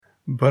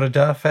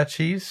Borada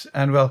Fetchies,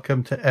 and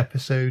welcome to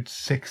episode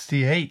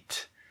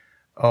 68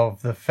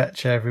 of the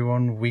Fetch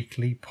Everyone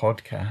Weekly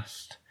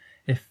Podcast.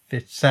 If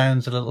it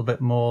sounds a little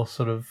bit more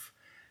sort of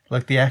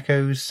like the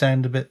echoes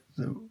sound a bit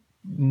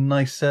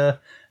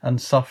nicer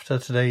and softer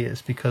today,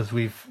 it's because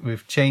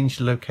we've changed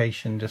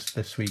location just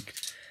this week,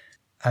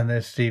 and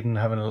there's Stephen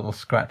having a little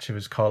scratch of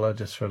his collar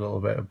just for a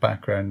little bit of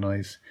background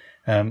noise.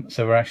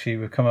 So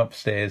we've come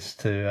upstairs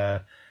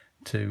to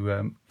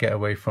get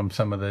away from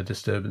some of the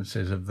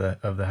disturbances of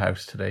the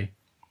house today.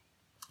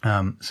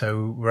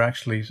 So we're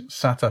actually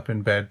sat up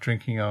in bed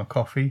drinking our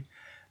coffee.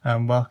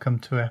 Welcome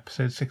to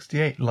episode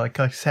 68, like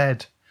I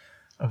said,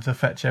 of the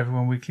Fetch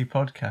Everyone Weekly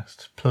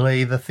Podcast.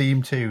 Play the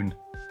theme tune.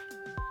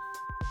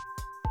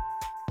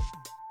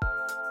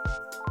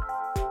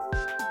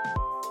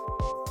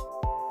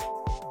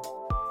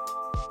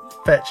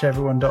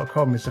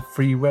 FetchEveryone.com is a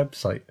free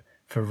website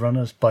for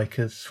runners,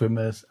 bikers,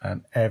 swimmers,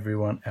 and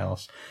everyone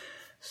else.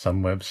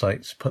 Some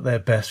websites put their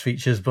best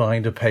features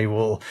behind a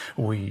paywall.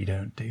 We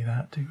don't do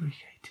that, do we,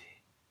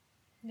 Katie?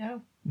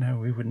 No. No,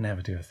 we would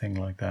never do a thing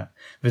like that.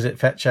 Visit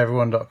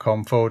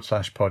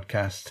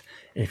fetcheveryone.com/podcast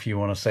if you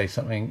want to say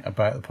something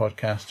about the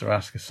podcast or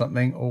ask us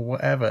something or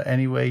whatever.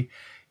 Anyway,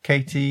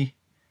 Katie,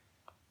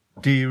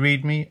 do you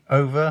read me?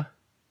 Over?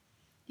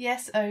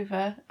 Yes,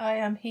 over. I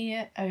am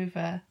here,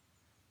 over.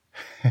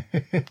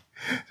 So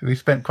we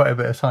spent quite a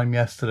bit of time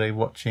yesterday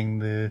watching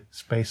the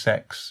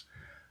SpaceX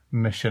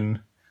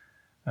mission.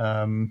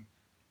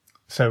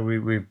 So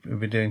we've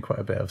been doing quite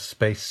a bit of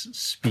space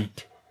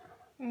speak.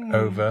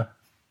 Over.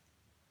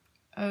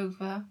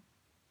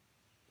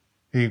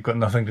 You've got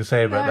nothing to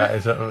say about that,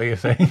 is that what you're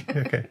saying?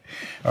 Okay.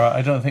 All right.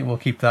 I don't think we'll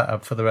keep that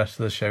up for the rest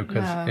of the show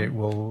because it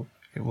will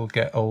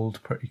get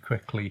old pretty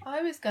quickly.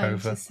 I was going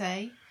to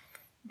say,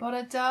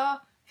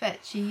 Borada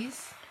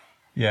Fetchies.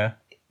 Yeah.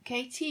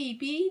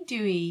 KTB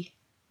Dewey.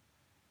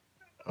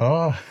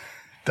 Oh,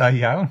 da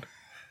iawn.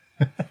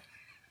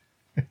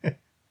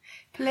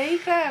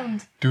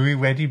 Playground. Dwi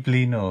wedi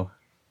blino.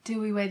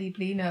 Dewey Weddy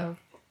Blino.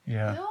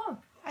 Yeah. No,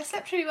 I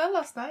slept really well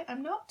last night.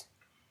 I'm not.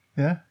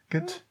 Yeah,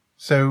 good.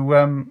 So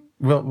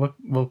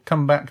we'll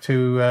come back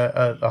to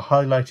a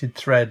highlighted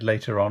thread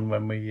later on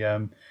when we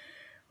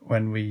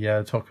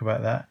talk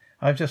about that.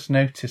 I've just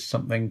noticed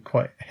something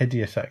quite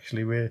hideous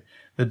actually, where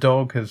the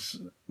dog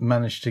has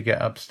managed to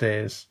get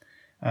upstairs,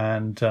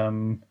 and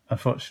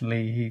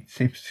unfortunately he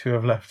seems to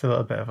have left a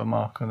little bit of a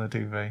mark on the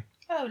duvet.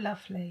 Oh,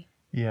 lovely.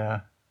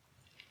 Yeah,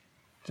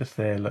 just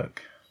there.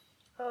 Look.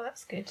 Oh,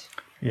 that's good.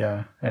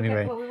 Yeah.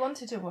 Anyway. Okay, well, we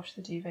wanted to wash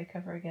the duvet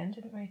cover again,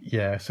 didn't we?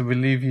 Yeah. So we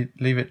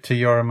leave it to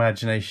your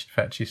imagination,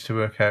 Fetchies, to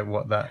work out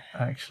what that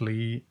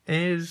actually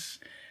is.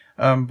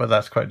 But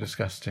that's quite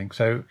disgusting.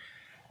 So,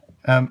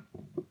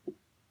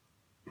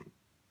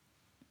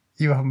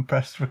 you haven't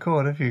pressed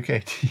record, have you,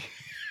 Katie?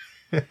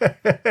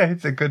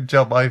 It's a good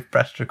job I've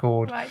pressed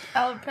record. Right,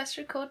 I'll press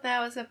record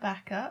now as a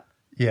backup.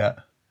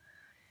 Yeah.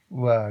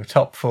 Wow,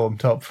 top form.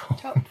 Top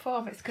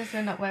form, it's because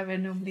we're not where we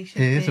normally should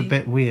be. It is a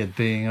bit weird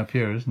being up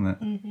here, isn't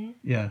it? Mm-hmm.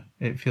 Yeah,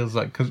 it feels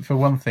like, because for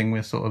one thing,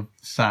 we're sort of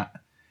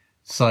sat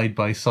side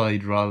by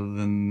side rather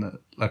than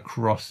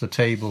across the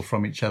table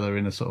from each other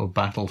in a sort of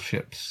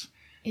battleships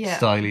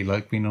styly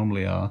like we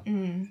normally are.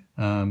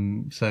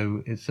 Mm.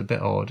 So it's a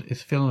bit odd.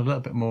 It's feeling a little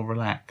bit more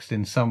relaxed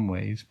in some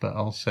ways, but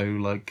also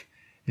like,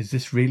 is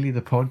this really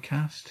the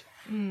podcast?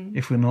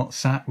 If we're not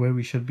sat where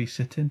we should be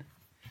sitting?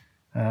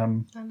 I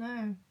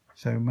know.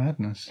 So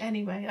madness.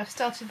 Anyway, I've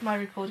started my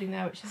recording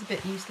now, which is a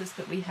bit useless,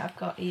 but we have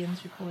got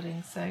Ian's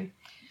recording, so...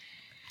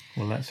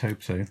 Well, let's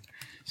hope so.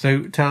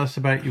 So tell us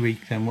about your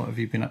week then. What have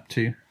you been up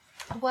to?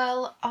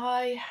 Well,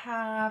 I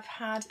have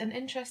had an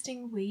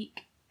interesting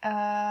week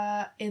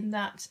in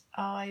that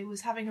I was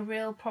having a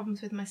real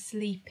problems with my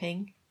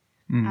sleeping,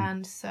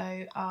 and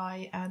so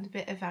and a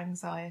bit of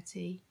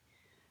anxiety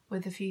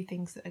with a few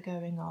things that are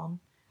going on.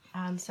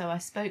 And so I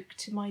spoke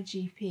to my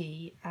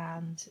GP,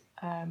 and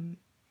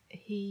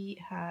he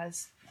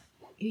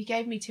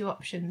gave me two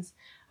options,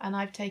 and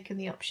I've taken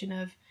the option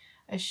of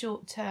a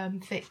short-term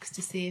fix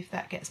to see if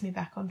that gets me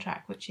back on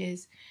track, which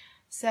is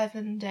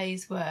 7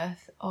 days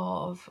worth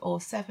of,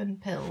 or 7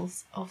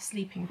 pills of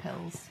sleeping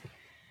pills.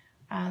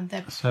 And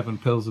they're 7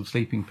 pills of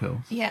sleeping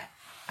pills. Yeah.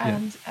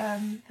 And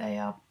they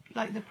are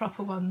like the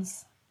proper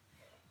ones.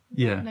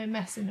 Yeah. No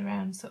messing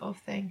around sort of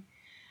thing.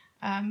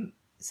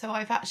 So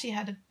I've actually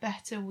had a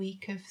better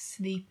week of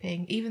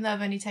sleeping, even though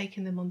I've only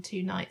taken them on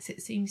 2 nights.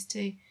 It seems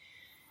to,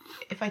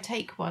 if I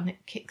take one,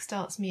 it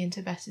kickstarts me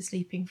into better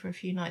sleeping for a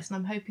few nights, and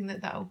I'm hoping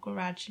that will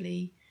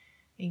gradually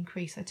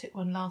increase. I took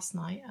one last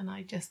night, and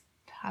I just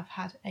have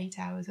had 8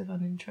 hours of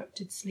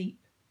uninterrupted sleep.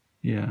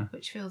 Yeah.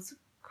 Which feels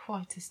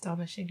quite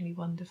astonishingly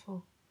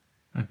wonderful.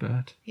 I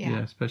bet.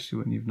 Yeah, especially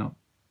when you've not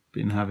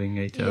been having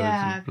 8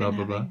 hours of blah,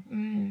 blah, blah.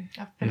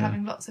 I've been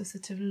having lots of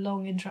sort of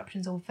long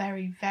interruptions, or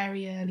very,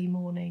 very early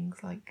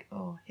mornings, like,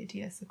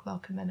 hideous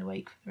o'clock, and then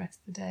awake for the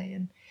rest of the day.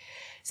 And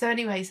so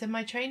anyway, so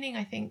my training,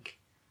 I think,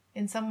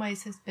 in some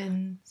ways has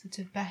been sort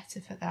of better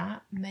for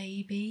that,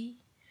 maybe.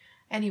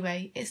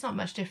 Anyway, it's not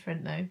much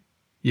different, though.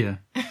 Yeah.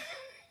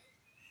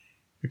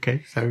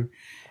 Okay, so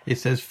it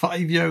says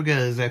 5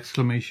 yogas,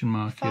 exclamation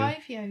mark. 5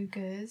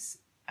 yogas.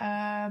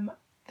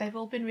 They've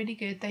all been really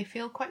good. They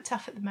feel quite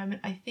tough at the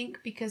moment, I think,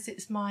 because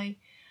it's my...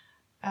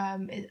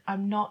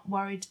 I'm not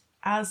worried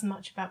as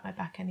much about my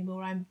back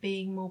anymore. I'm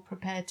being more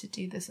prepared to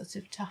do the sort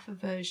of tougher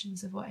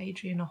versions of what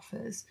Adrian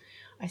offers.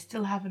 I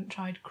still haven't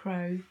tried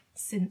Crow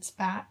since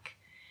back.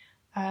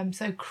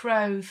 So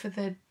Crow, for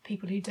the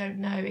people who don't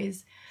know,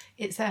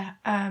 it's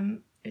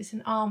an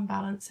arm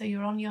balance. So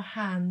you're on your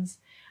hands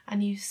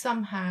and you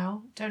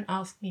somehow, don't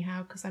ask me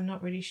how because I'm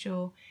not really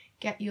sure,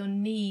 get your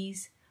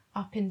knees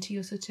up into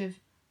your sort of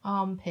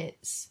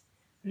armpits,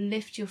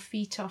 lift your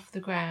feet off the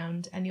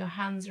ground and your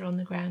hands are on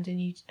the ground,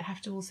 and you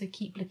have to also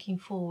keep looking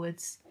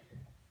forwards.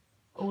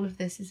 All of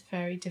this is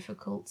very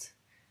difficult.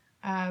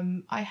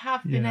 I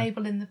have been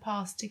able in the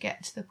past to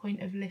get to the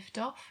point of lift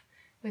off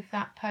with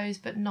that pose,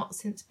 but not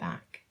since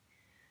back.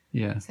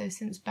 Yeah. So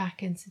since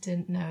back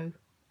incident, no.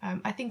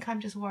 I think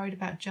I'm just worried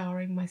about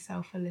jarring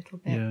myself a little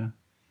bit. Yeah.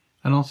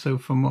 And also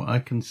from what I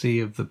can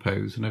see of the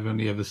pose, and I've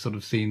only ever sort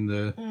of seen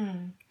the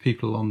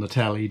people on the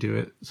telly do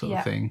it sort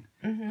of thing,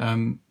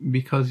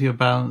 because you're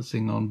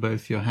balancing on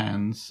both your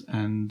hands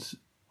and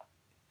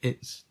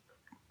it's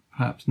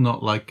perhaps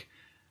not like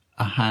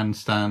a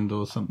handstand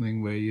or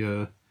something where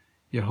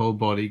your whole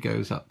body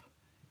goes up.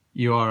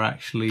 You are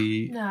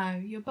actually...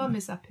 No, your bum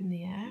is up in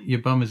the air.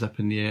 Your bum is up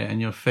in the air and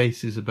your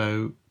face is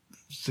about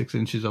 6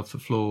 inches off the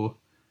floor.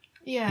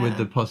 Yeah. With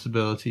the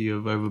possibility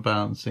of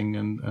overbalancing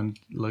and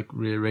like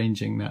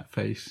rearranging that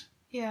face.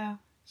 Yeah.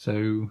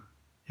 So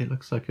it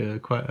looks like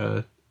quite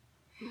a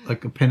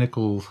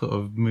pinnacle sort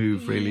of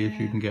move, really, if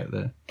you can get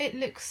there. It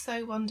looks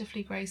so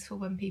wonderfully graceful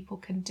when people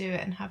can do it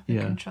and have the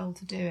control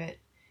to do it.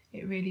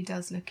 It really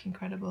does look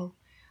incredible.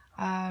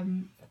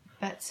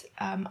 But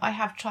I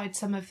have tried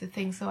some of the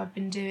things that I've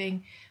been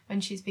doing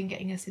when she's been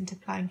getting us into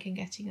plank and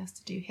getting us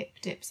to do hip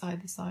dips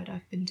either side.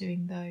 I've been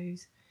doing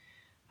those.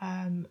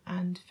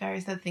 And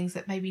various other things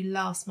that maybe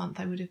last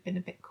month I would have been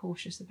a bit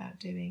cautious about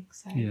doing.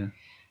 So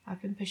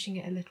I've been pushing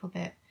it a little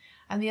bit.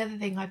 And the other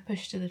thing I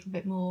pushed a little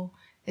bit more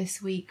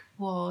this week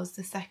was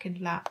the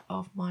second lap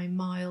of my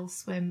mile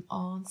swim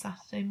on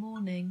Saturday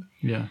morning.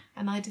 Yeah.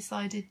 And I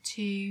decided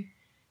to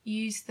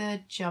use the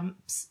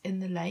jumps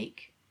in the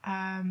lake.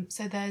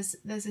 So there's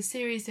a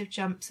series of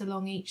jumps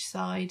along each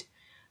side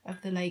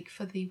of the lake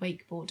for the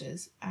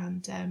wakeboarders.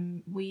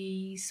 And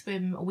we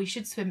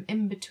should swim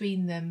in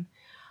between them.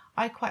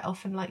 I quite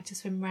often like to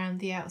swim round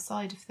the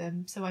outside of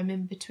them, so I'm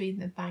in between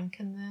the bank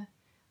and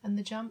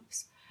the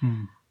jumps.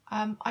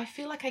 I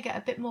feel like I get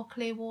a bit more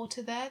clear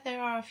water there.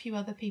 There are a few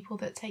other people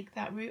that take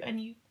that route,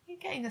 and you're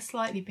getting a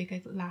slightly bigger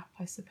lap,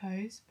 I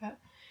suppose. But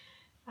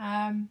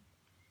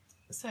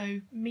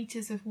so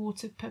meters of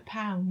water per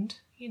pound,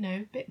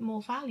 a bit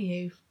more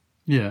value.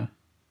 Yeah.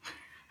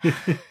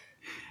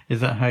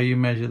 Is that how you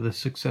measure the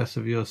success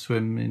of your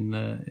swim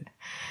in?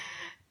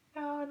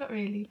 Not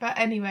really, but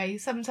anyway,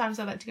 sometimes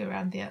I like to go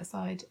around the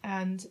outside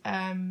and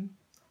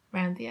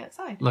round the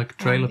outside, like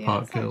trailer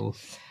park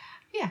girls.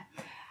 Yeah,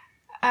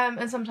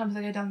 and sometimes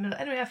I go down the middle.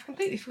 Anyway, I've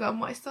completely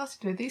forgotten what I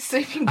started with. These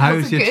sleeping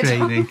pills How's are your good,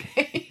 training?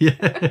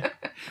 Yeah,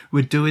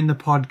 we're doing the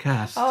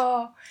podcast.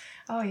 Oh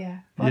yeah.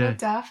 What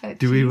daft.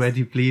 Do we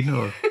ready, please,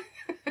 or?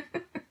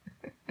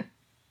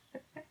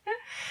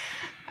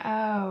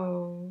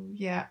 Oh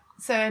yeah.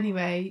 So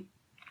anyway.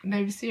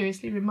 No,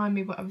 seriously, remind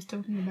me what I was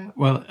talking about.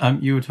 Well,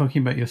 you were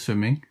talking about your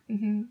swimming.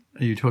 Mm-hmm.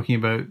 Are you talking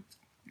about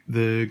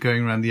the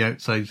going around the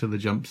outsides of the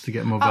jumps to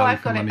get more value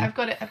for money? I've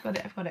got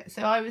it.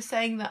 So I was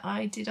saying that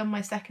I did on my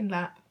second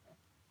lap,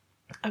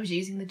 I was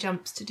using the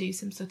jumps to do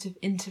some sort of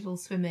interval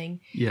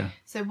swimming. Yeah.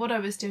 So what I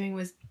was doing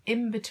was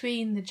in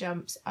between the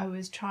jumps, I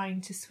was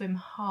trying to swim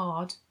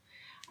hard.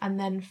 And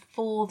then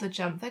for the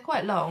jump, they're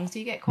quite long, so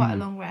you get quite a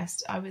long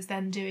rest. I was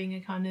then doing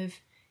a kind of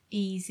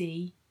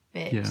easy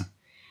bit. Yeah.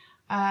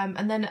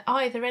 And then at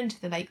either end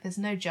of the lake, there's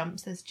no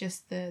jumps. There's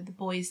just the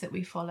buoys that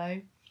we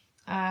follow.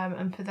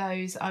 And for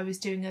those, I was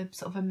doing a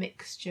sort of a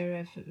mixture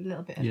of a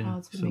little bit of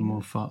hard swimming. So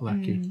more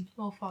fartlek-y.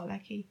 More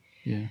fartlek-y.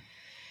 Yeah.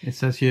 It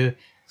says you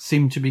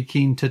seem to be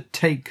keen to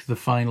take the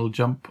final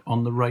jump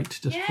on the right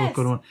just before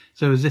going on.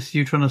 So is this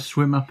you trying to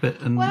swim up it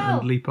and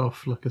leap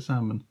off like a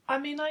salmon? I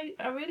mean,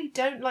 I really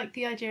don't like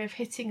the idea of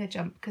hitting a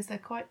jump because they're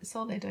quite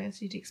solid,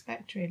 as you'd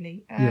expect,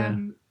 really.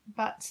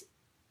 But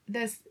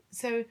there's...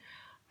 So...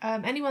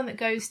 anyone that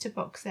goes to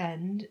Box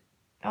End,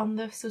 on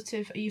the sort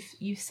of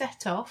you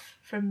set off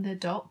from the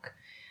dock,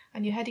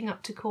 and you're heading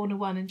up to corner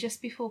 1, and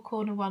just before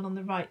corner 1 on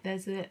the right,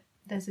 there's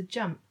a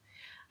jump,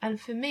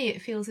 and for me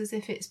it feels as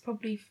if it's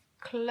probably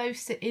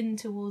closer in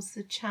towards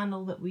the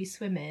channel that we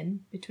swim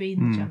in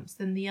between the jumps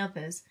than the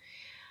others.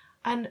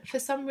 And for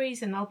some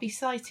reason, I'll be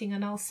sighting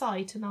and I'll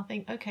sight and I'll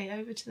think, okay,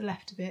 over to the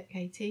left a bit,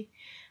 Katie.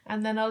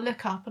 And then I'll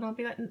look up and I'll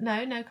be like,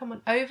 no, come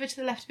on, over to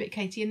the left a bit,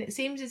 Katie. And it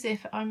seems as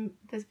if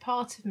there's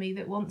part of me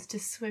that wants to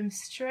swim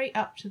straight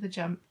up to the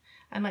jump.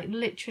 And like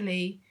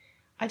literally,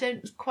 I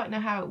don't quite know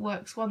how it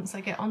works once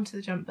I get onto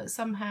the jump, but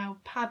somehow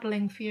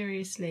paddling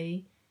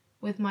furiously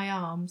with my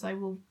arms, I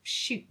will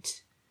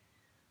shoot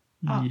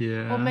up.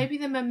 Yeah. Or maybe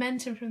the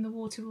momentum from the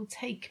water will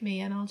take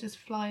me and I'll just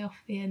fly off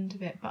the end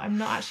of it. But I'm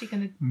not actually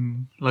going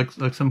to...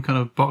 Like some kind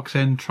of box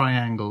end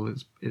triangle.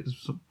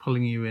 It's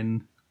pulling you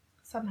in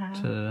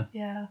Somehow.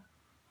 Yeah.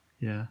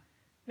 Yeah.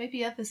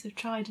 Maybe others have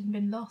tried and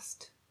been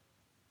lost.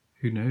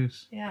 Who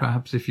knows? Yeah.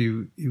 Perhaps if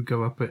you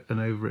go up it and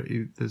over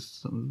it, there's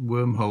some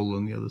wormhole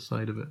on the other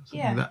side of it.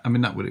 Yeah. Like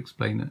that. That would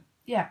explain it.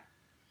 Yeah.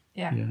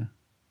 Yeah.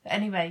 But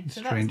anyway,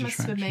 so that's Strange my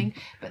attraction. swimming.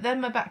 But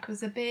then my back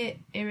was a bit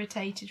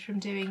irritated from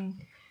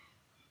doing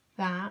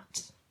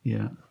that.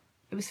 Yeah.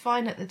 It was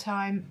fine at the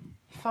time,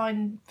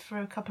 fine for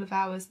a couple of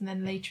hours, and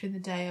then later in the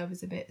day I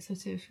was a bit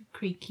sort of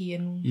creaky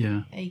and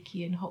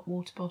achy and hot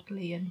water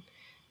bottle-y and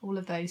all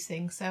of those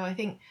things. So I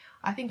think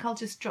I'll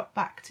just drop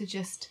back to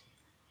just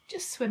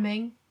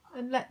swimming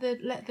and let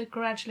the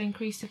gradual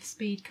increase of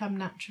speed come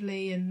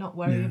naturally and not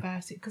worry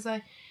about it, because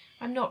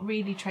I'm not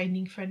really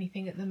training for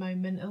anything at the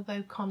moment,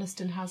 although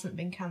Coniston hasn't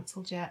been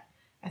cancelled yet.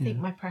 I think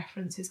my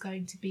preference is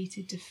going to be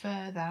to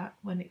defer that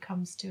when it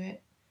comes to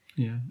it.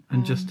 Yeah,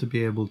 and just to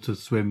be able to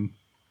swim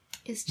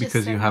It's just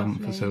because so you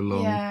haven't lovely. for so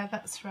long. Yeah,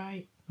 that's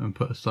right. And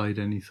put aside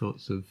any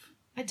thoughts of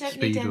I don't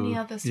speed need any or-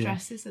 other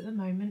stresses at the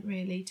moment,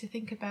 really, to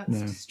think about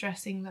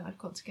stressing that I've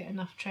got to get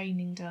enough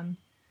training done.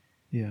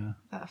 Yeah.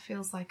 That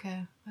feels like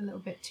a little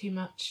bit too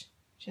much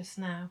just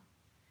now.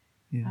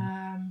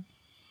 Yeah.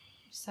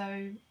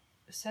 So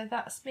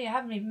that's me. I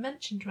haven't even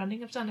mentioned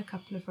running. I've done a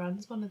couple of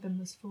runs. One of them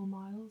was 4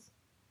 miles.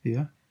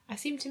 Yeah. I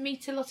seem to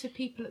meet a lot of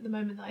people at the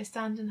moment that I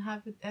stand and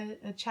have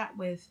a chat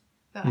with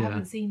that I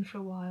haven't seen for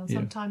a while. Yeah.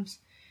 Sometimes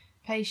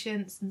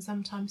patients and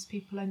sometimes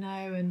people I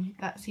know, and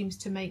that seems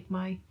to make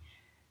my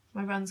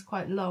runs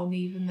quite long,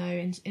 even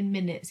though in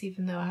minutes,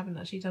 even though I haven't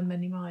actually done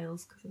many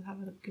miles, because I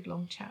have a good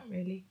long chat,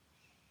 really.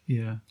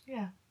 Yeah.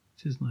 Yeah.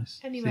 It is nice.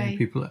 Anyway. Seeing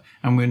people,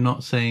 and we're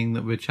not saying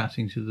that we're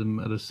chatting to them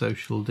at a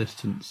social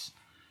distance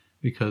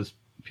because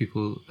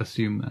people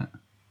assume that.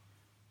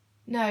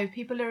 No,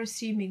 people are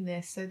assuming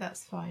this, so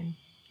that's fine.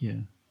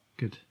 Yeah.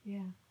 Good.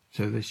 Yeah.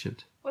 So they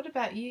should. What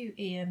about you,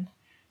 Ian?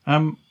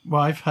 Well,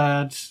 I've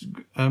had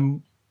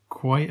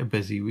quite a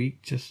busy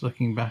week, just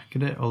looking back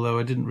at it, although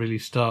I didn't really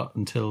start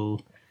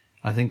until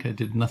I think I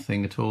did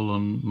nothing at all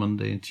on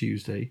Monday and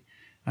Tuesday.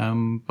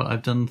 But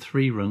I've done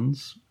 3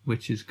 runs,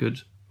 which is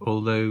good,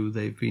 although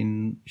they've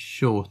been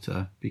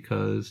shorter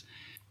because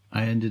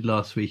I ended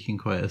last week in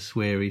quite a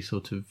sweary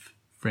sort of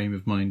frame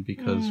of mind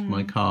because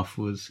my calf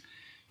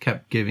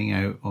kept giving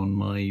out on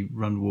my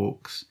run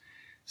walks.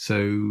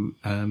 So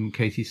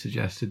Katie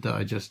suggested that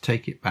I just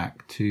take it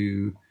back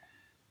to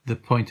the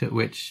point at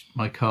which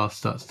my calf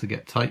starts to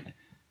get tight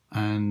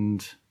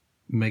and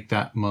make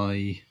that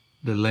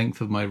the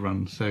length of my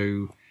run.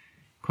 So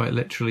quite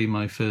literally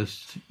my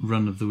first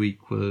run of the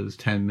week was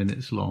 10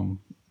 minutes long,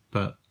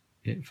 but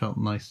it felt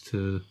nice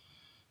to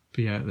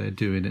be out there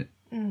doing it.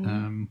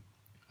 And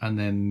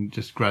then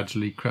just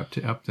gradually crept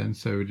it up then.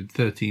 So I did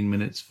 13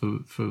 minutes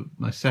for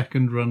my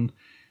second run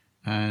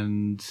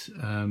and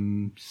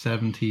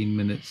 17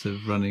 minutes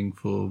of running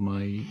for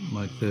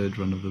my third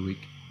run of the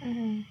week.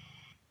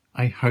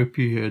 I hope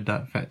you heard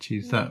that,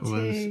 Fetchies. That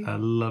was a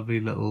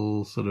lovely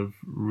little sort of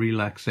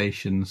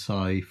relaxation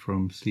sigh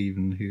from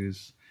Stephen,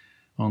 who's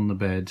on the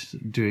bed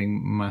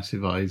doing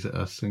massive eyes at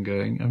us and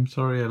going, "I'm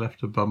sorry I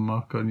left a bum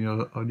mark on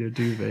your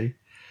duvet."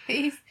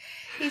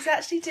 He's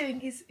actually doing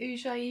his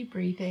Ujjayi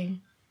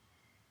breathing.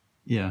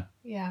 Yeah.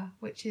 Yeah,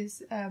 which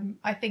is,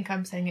 I think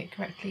I'm saying it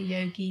correctly,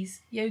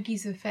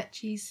 yogis of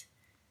Fetchies.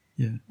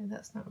 Yeah. No,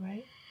 that's not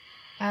right.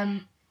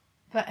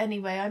 But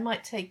anyway, I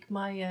might take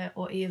my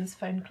or Ian's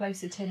phone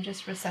closer to him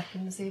just for a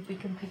second and see if we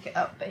can pick it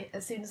up. But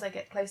as soon as I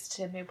get closer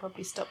to him, he'll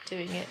probably stop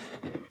doing it.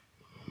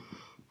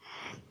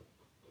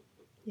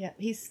 Yeah,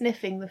 he's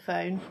sniffing the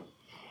phone.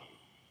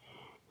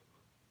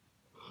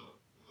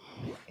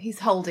 He's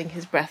holding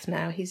his breath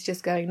now. He's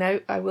just going,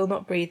 "No, I will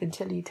not breathe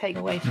until you take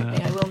away from me.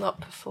 I will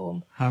not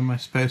perform." How am I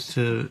supposed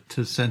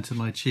to centre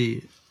my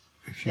chi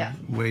if you're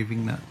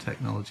waving that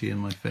technology in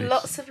my face?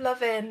 Lots of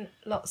love in,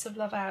 lots of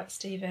love out,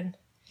 Stephen.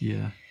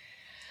 Yeah.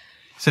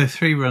 So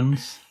 3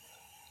 runs.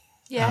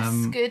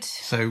 Yes, good.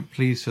 So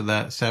pleased for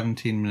that.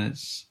 17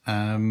 minutes.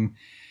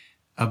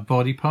 A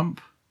body pump,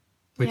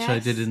 which I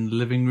did in the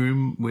living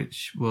room,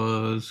 which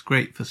was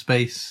great for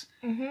space.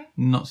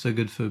 Not so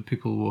good for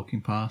people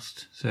walking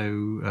past. So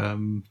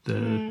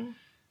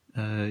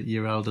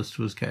your eldest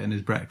was getting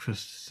his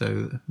breakfast,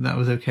 so that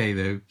was okay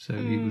though. So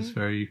he was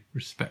very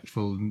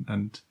respectful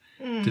and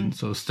didn't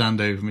sort of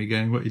stand over me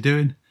going, "What are you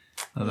doing?"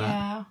 Like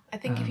that. I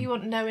think if you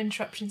want no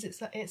interruptions,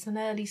 it's an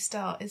early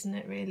start, isn't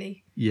it,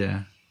 really?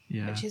 Yeah.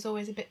 Which is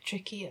always a bit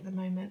tricky at the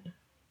moment.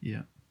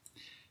 Yeah.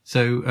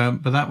 So,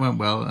 but that went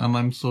well, and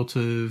I'm sort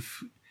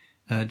of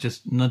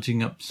just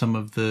nudging up some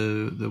of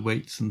the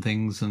weights and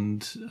things,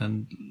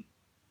 and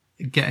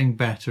getting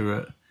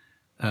better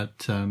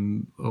at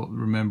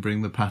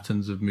remembering the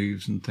patterns of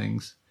moves and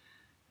things.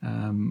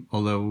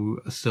 Although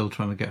still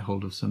trying to get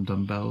hold of some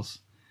dumbbells.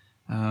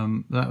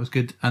 That was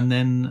good. And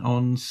then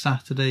on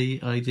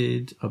Saturday I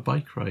did a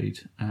bike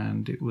ride,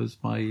 and it was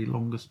my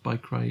longest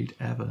bike ride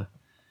ever.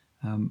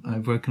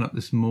 I've woken up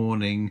this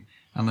morning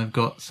and I've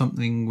got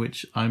something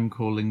which I'm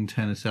calling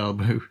tennis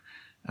elbow,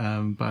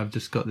 but I've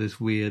just got this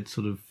weird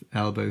sort of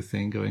elbow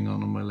thing going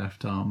on my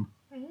left arm.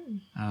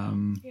 You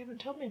haven't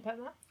told me about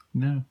that.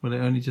 No, well, it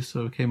only just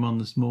sort of came on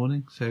this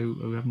morning, so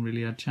we haven't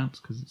really had a chance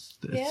because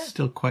it's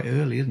still quite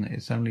early, isn't it?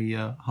 It's only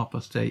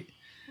 8:30.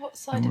 What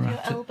side of your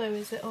elbow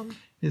is it on?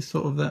 It's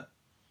sort of that,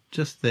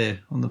 just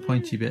there, on the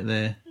pointy bit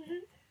there,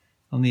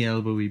 on the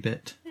elbowy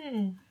bit.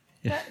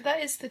 Yeah.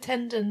 That is the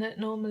tendon that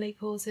normally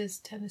causes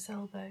tennis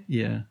elbow.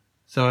 Yeah.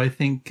 So I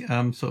think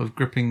sort of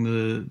gripping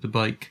the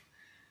bike.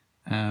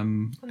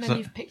 And then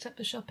you've picked up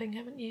the shopping,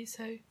 haven't you?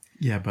 So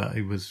yeah, but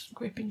it was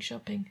gripping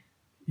shopping.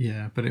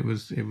 Yeah, but it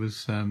was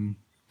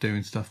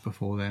doing stuff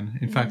before then.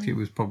 In fact, it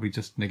was probably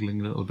just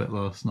niggling a little bit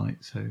last night.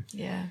 So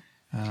yeah.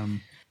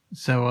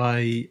 So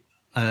I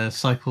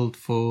cycled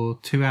for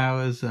 2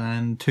 hours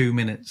and 2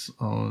 minutes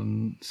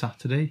on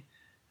Saturday,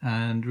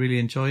 and really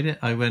enjoyed it.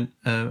 I went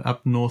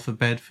up north of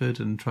Bedford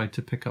and tried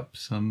to pick up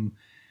some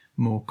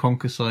more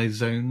conquer-sized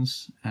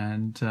zones,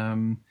 and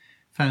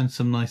found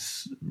some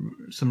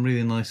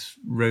really nice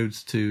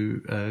roads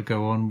to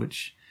go on,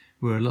 which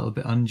were a little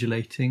bit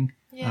undulating.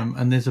 Yeah.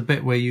 And there's a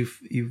bit where you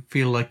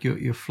feel like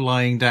you're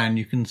flying down.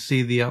 You can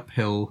see the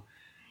uphill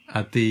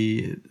at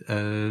the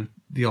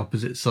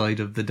opposite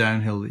side of the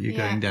downhill that you're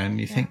going down. And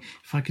you think,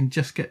 if I can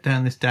just get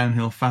down this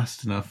downhill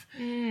fast enough,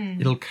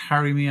 it'll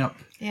carry me up.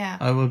 Yeah.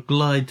 I will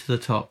glide to the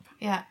top.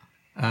 Yeah.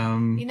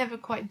 You never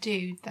quite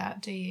do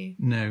that, do you?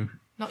 No.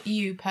 Not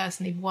you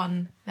personally.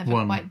 One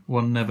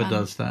never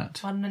does that.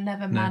 One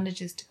never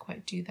manages to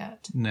quite do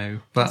that.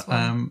 No, but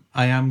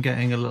I am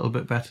getting a little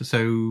bit better.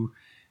 So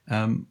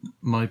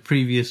my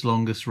previous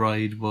longest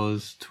ride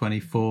was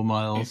 24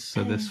 miles,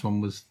 so this one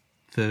was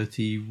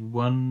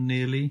 31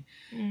 nearly,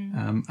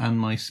 and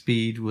my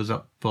speed was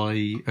up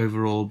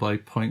overall by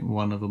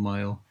 0.1 of a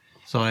mile.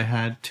 So I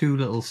had 2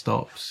 little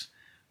stops.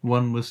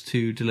 One was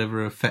to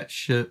deliver a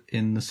fetch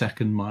in the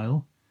second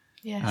mile.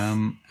 Yes.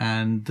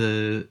 And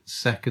the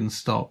second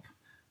stop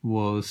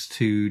was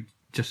to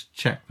just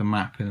check the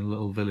map in a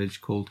little village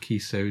called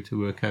Kiso to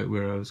work out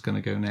where I was going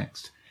to go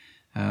next.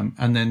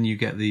 And then you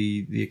get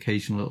the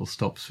occasional little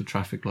stops for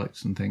traffic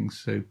lights and things.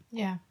 So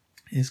yeah,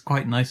 it's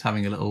quite nice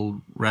having a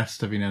little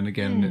rest every now and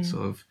again. It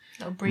sort of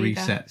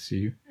resets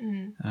you.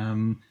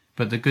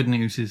 But the good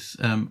news is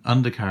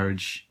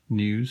undercarriage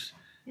news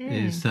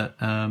is that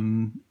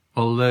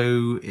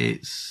although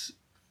it's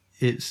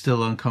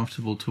still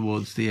uncomfortable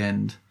towards the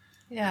end,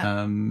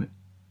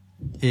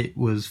 it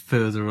was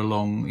further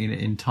along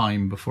in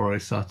time before I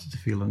started to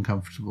feel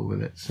uncomfortable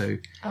with it. So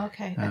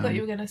okay, I thought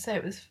you were going to say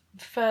it was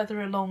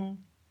further along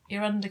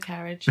your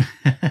undercarriage.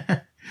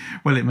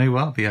 Well, it may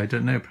well be. I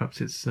don't know.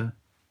 Perhaps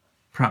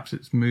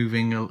it's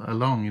moving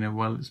along.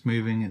 While it's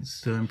moving, it's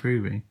still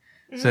improving.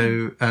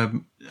 So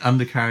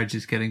undercarriage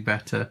is getting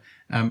better,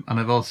 and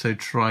I've also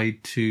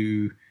tried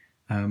to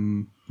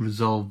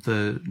resolve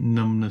the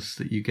numbness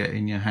that you get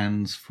in your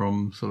hands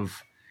from sort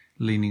of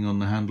leaning on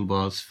the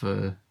handlebars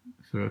for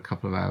a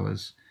couple of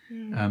hours.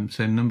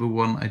 So number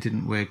one, I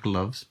didn't wear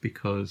gloves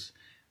because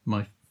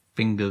my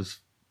fingers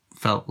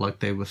felt like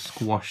they were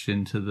squashed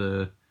into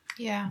the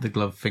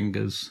glove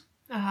fingers,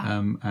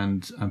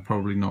 and I'm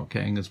probably not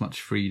getting as much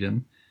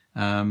freedom,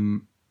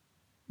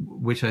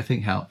 which I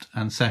think helped.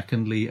 And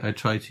secondly, I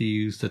tried to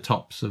use the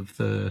tops of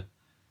the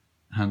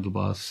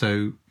handlebars.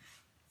 So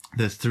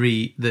there's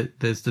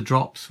there's the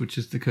drops, which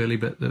is the curly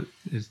bit that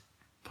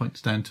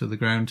points down to the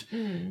ground.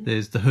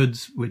 There's the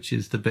hoods, which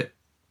is the bit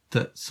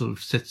that sort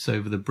of sits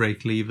over the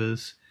brake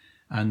levers,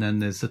 and then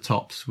there's the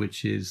tops,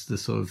 which is the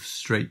sort of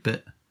straight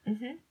bit.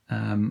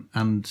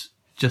 And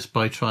just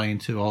by trying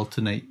to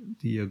alternate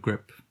your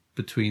grip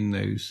between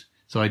those,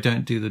 so I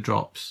don't do the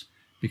drops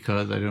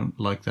because I don't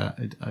like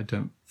that. I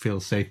don't feel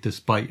safe,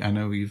 despite I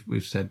know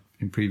we've said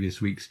in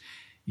previous weeks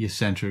your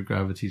centre of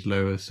gravity is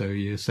lower, so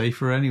you're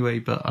safer anyway.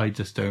 But I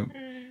just don't,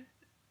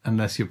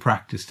 unless you're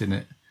practiced in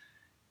it.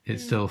 It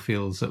still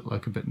feels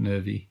like a bit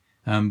nervy.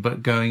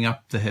 But going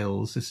up the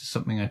hills, this is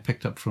something I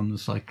picked up from the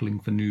Cycling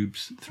for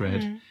Noobs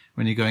thread.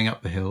 When you're going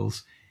up the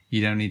hills,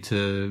 you don't need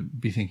to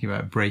be thinking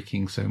about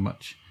braking so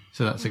much.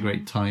 So that's a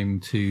great time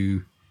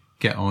to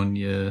get on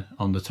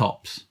the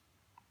tops.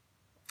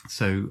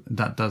 So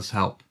that does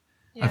help.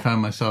 Yeah. I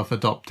found myself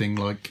adopting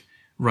like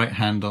right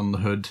hand on the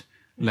hood,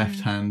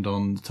 left hand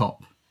on the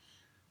top.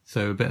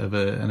 So a bit of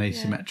an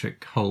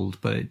asymmetric hold,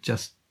 but it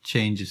just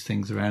changes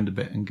things around a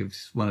bit and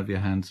gives one of your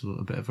hands a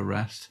little bit of a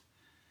rest.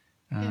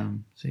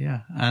 So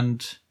yeah,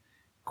 and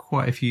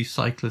quite a few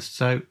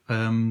cyclists out.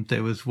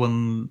 There was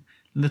one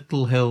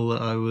little hill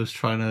that I was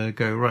trying to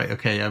go, right,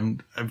 okay,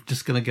 I'm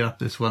just going to get up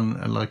this one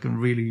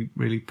and really,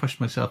 really push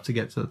myself to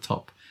get to the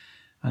top.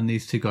 And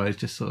these two guys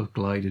just sort of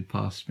glided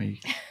past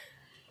me.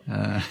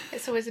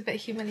 It's always a bit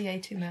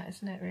humiliating, that,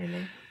 isn't it,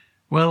 really?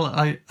 Well,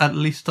 at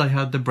least I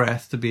had the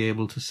breath to be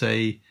able to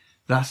say,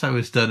 that's how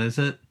it's done, is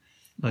it?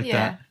 Like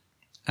that.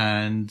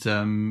 And,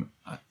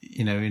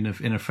 in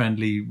a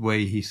friendly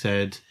way, he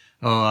said,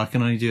 oh, I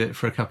can only do it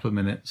for a couple of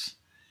minutes.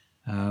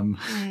 Humble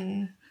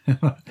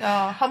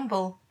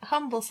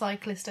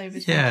cyclist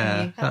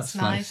overtaking you. That's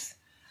nice.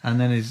 And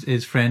then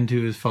his friend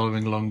who was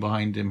following along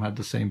behind him had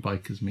the same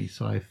bike as me.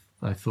 So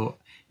I thought,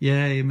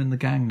 yeah, I'm in the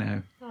gang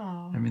now.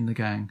 Oh. I'm in the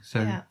gang. So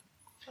yeah,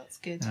 that's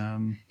good.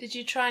 Did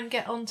you try and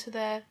get onto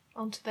their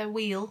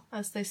wheel,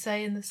 as they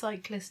say in the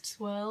cyclists'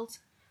 world?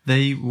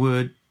 They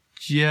were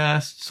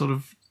just sort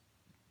of,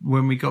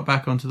 when we got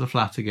back onto the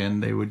flat again,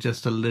 they were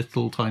just a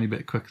little tiny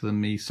bit quicker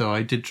than me. So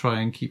I did try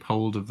and keep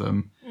hold of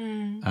them,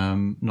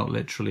 not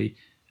literally.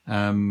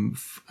 And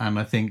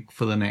I think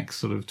for the next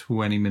sort of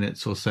 20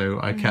 minutes or so,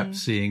 I kept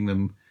seeing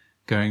them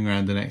going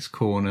around the next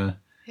corner.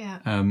 Yeah.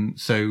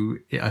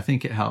 I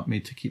think it helped me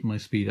to keep my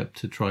speed up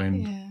to try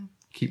and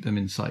keep them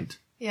in sight.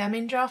 Yeah, I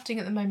mean, drafting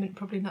at the moment,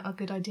 probably not a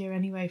good idea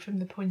anyway, from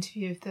the point of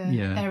view of the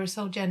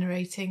aerosol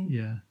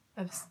generating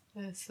of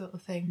the sort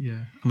of thing.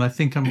 Yeah. And I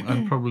think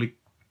I'm probably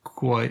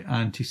quite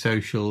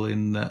antisocial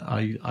in that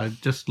I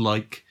just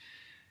like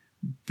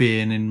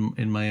being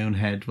in my own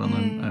head when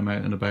I'm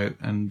out and about,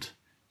 and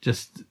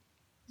just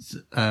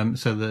so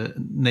the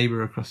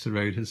neighbour across the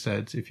road has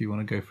said, if you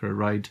want to go for a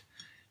ride,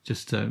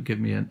 just give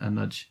me a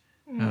nudge,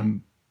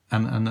 and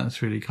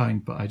that's really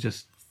kind. But I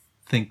just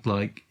think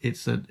like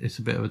it's a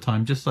bit of a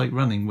time, just like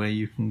running, where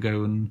you can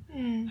go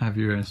and have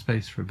your own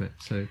space for a bit.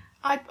 So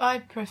I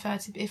prefer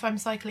to, if I'm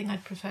cycling,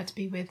 I'd prefer to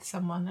be with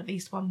someone, at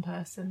least one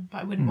person, but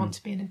I wouldn't want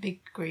to be in a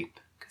big group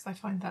because I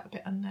find that a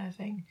bit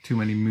unnerving. Too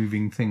many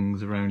moving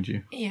things around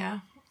you. Yeah.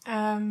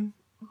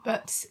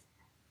 But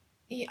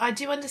I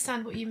do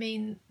understand what you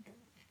mean.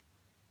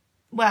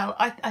 Well,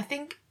 I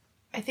think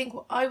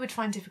what I would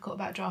find difficult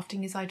about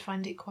drafting is I'd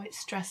find it quite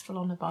stressful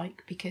on a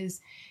bike,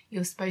 because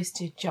you're supposed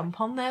to jump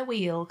on their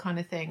wheel kind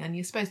of thing, and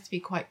you're supposed to be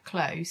quite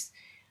close.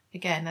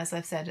 Again, as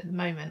I've said, at the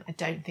moment, I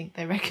don't think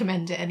they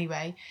recommend it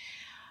anyway.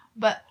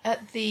 But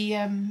at the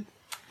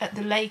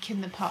lake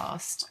in the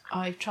past,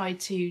 I've tried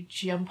to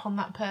jump on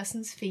that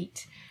person's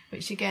feet,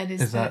 which again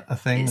is that a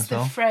thing it's as the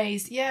well?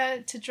 phrase. Yeah,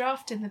 to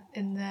draft in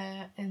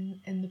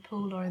the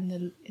pool or in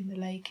the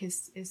lake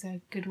is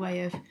a good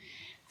way of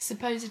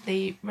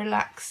supposedly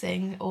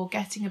relaxing or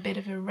getting a bit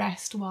of a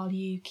rest while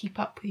you keep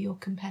up with your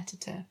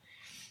competitor.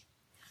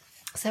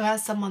 So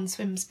as someone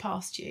swims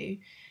past you,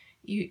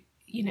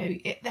 you know,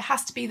 there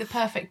has to be the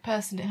perfect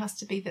person. It has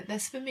to be that they're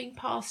swimming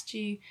past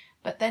you,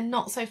 but they're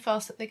not so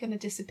fast that they're going to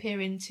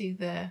disappear into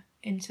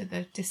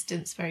the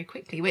distance very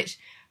quickly, which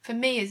for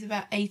me is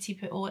about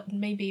 80% or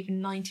maybe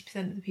even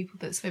 90% of the people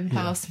that swim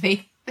past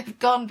me. They've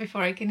gone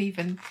before I can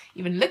even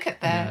look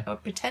at their or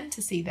pretend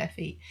to see their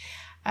feet.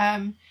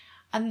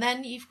 And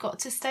then you've got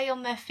to stay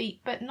on their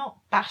feet, but not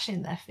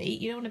bashing their feet.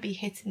 You don't want to be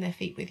hitting their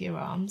feet with your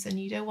arms, and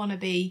you don't want to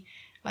be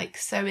like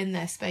so in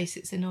their space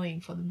it's annoying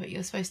for them, but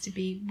you're supposed to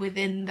be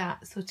within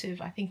that sort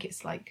of, I think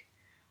it's like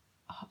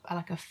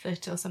a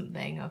foot or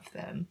something of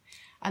them,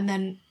 and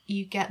then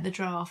you get the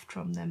draft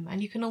from them.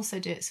 And you can also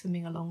do it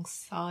swimming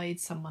alongside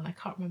someone. I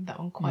can't remember that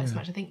one quite so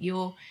much. I think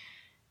your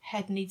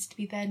head needs to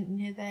be there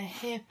near their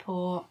hip,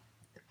 or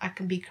I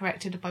can be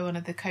corrected by one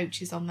of the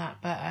coaches on that,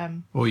 but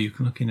or you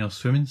can look in your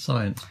swimming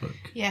science book.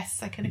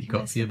 Yes, I can look you in my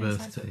got for your swimming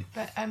science birthday.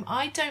 book. But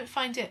I don't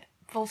find it.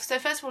 So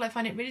first of all, I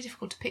find it really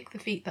difficult to pick the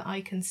feet that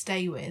I can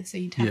stay with. So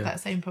you'd have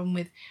that same problem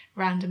with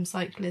random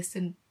cyclists,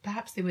 and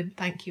perhaps they wouldn't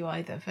thank you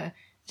either for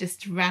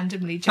just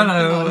randomly jumping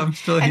on I'm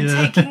still and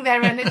here. taking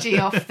their energy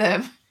off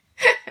them.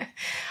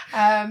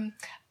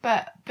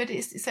 But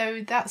it's,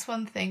 so that's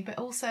one thing. But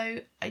also,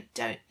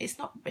 it's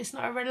not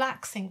a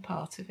relaxing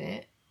part of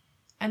it.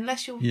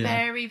 Unless you're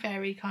very,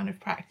 very kind of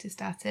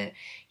practiced at it,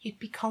 you'd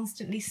be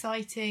constantly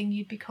sighting,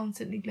 you'd be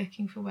constantly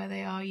looking for where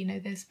they are. You know,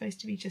 they're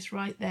supposed to be just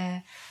right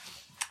there.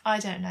 I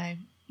don't know.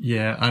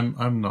 Yeah,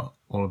 I'm not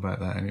all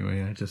about that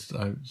anyway. I just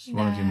want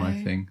to do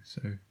my thing.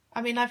 So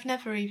I mean, I've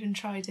never even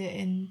tried it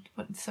in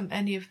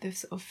any of the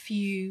sort of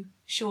few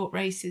short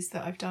races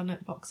that I've done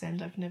at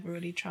Boxend. I've never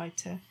really tried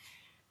to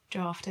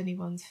draft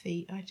anyone's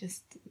feet. It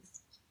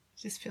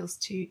just feels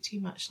too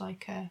much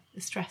like a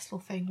stressful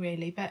thing,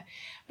 really. But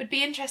would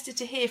be interested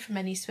to hear from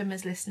any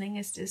swimmers listening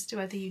as to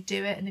whether you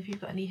do it, and if you've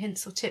got any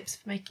hints or tips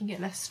for making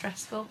it less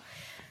stressful.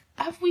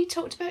 Have we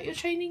talked about your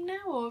training now,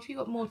 or have you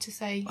got more to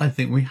say? I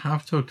think we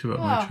have talked about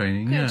my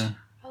training. Good. Yeah,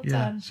 Well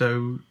done.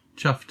 So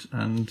chuffed,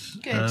 and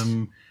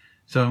Good.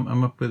 so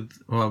I'm up with.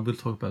 Well, we'll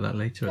talk about that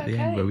later at the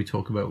end, where we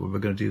talk about what we're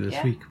going to do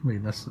this week. I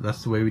mean,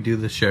 that's the way we do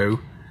the show.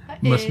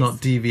 Must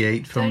not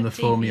deviate from the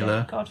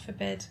formula. God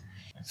forbid.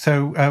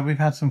 So we've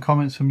had some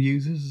comments from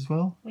users as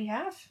well. We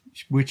have.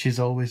 Which is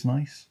always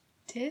nice.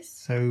 It is.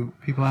 So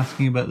people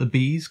asking about the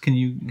bees. Can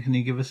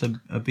you give us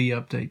a bee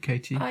update,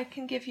 Katie? I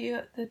can give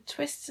you the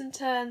twists and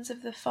turns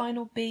of the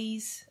final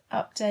bees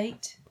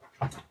update.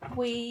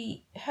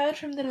 We heard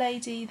from the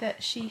lady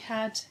that she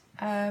had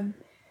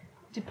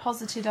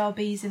deposited our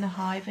bees in a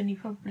hive, and you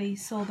probably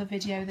saw the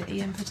video that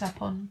Ian put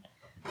up on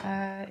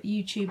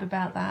YouTube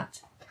about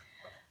that.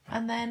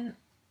 And then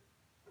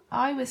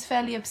I was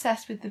fairly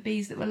obsessed with the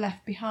bees that were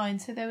left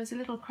behind, so there was a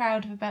little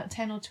crowd of about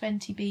 10 or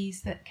 20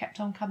 bees that kept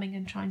on coming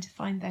and trying to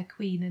find their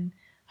queen and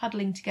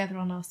huddling together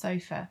on our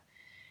sofa.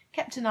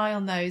 Kept an eye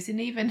on those, and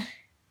even,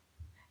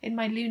 in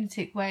my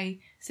lunatic way,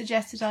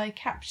 suggested I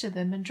capture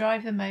them and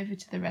drive them over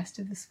to the rest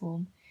of the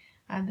swarm.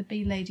 And the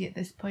bee lady at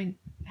this point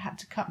had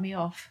to cut me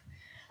off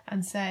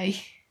and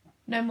say,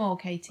 "No more,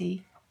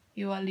 Katie.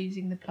 You are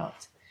losing the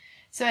plot."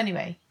 So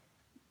anyway,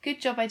 good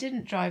job I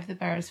didn't drive the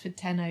Beresford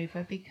 10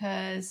 over,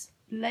 because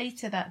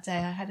later that day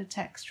I had a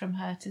text from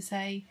her to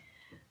say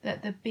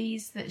that the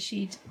bees that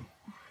she'd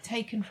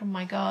taken from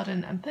my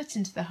garden and put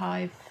into the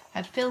hive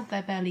had filled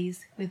their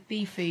bellies with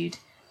bee food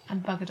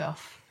and buggered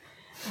off.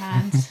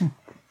 And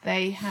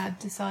they had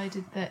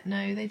decided that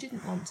no, they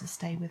didn't want to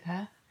stay with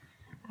her.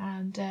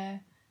 And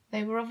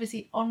they were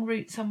obviously en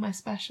route somewhere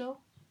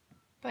special.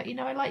 But, you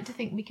know, I like to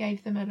think we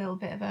gave them a little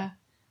bit of a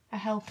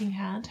helping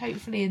hand,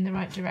 hopefully in the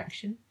right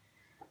direction.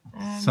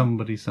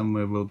 Somebody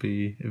somewhere will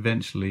be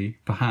eventually,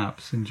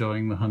 perhaps,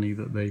 enjoying the honey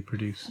that they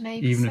produce.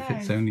 Maybe even so. if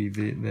it's only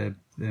their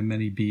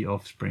many bee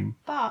offspring.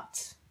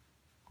 But,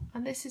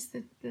 and this is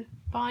the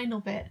final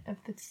bit of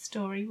the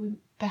story,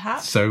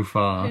 perhaps. So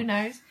far. Who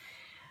knows?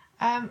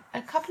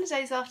 A couple of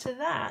days after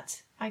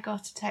that, I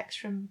got a text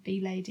from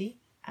Bee Lady,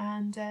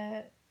 and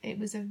it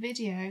was a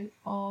video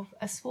of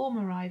a swarm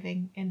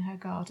arriving in her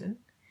garden.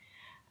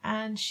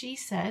 And she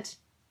said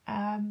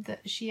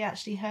that she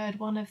actually heard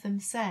one of them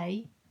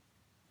say,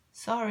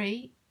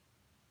 "Sorry,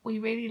 we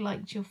really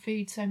liked your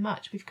food so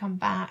much, we've come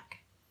back."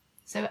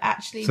 So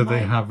actually, they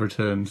have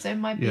returned. So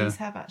my bees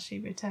have actually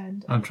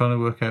returned. I'm trying to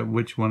work out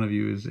which one of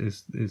you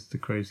is the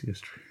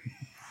craziest.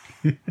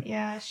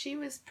 Yeah, she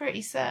was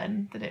pretty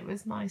certain that it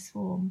was my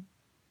swarm.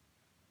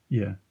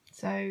 Yeah.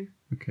 So.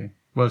 Okay.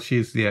 Well,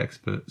 she's the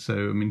expert.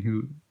 So I mean,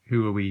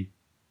 who are we?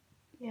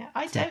 Yeah,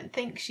 I don't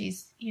think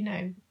she's, you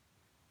know.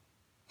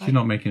 She's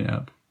not making it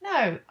up.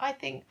 No, I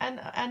think, and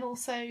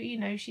also, you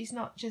know, she's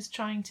not just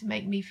trying to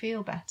make me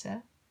feel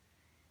better.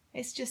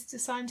 It's just a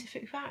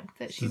scientific fact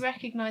that she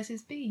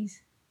recognises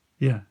bees.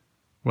 Yeah.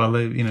 Well,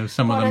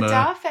 some of them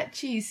are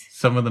fetchies.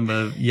 Some of them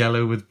are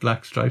yellow with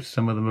black stripes.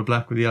 Some of them are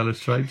black with yellow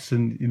stripes,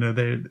 and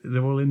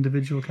they're all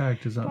individual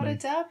characters, aren't they?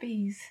 What are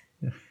bees?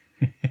 Yeah.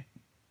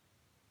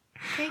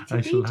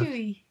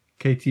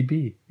 Katie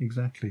B.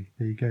 Exactly.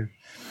 There you go.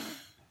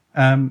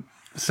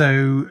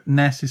 So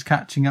Ness is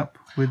catching up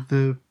with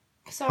the.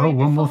 Sorry,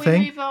 one more thing. Before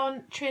we move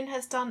on, Trin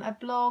has done a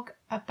blog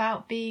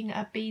about being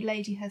a bee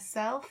lady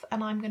herself,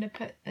 and I'm going to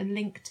put a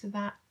link to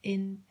that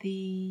in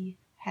the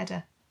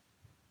header.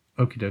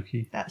 Okie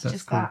dokie. That's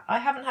just cool. That. I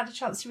haven't had a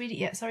chance to read it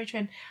yet. Sorry,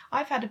 Trin.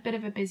 I've had a bit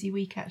of a busy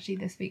week actually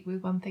this week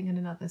with one thing and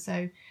another,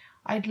 so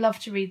I'd love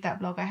to read that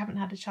blog. I haven't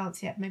had a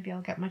chance yet. Maybe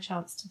I'll get my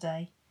chance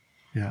today.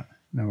 Yeah,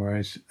 no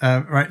worries.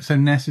 Right, so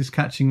Ness is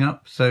catching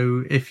up.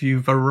 So if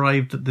you've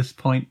arrived at this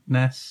point,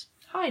 Ness.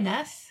 Hi,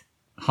 Ness.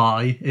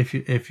 Hi.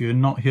 If you're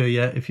not here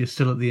yet, if you're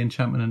still at the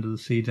Enchantment Under the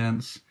Sea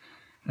dance,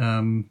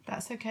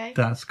 that's okay.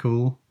 That's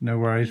cool. No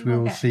worries. We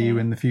will see you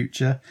in the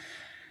future.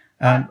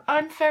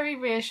 I'm very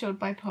reassured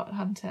by Pot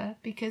Hunter,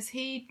 because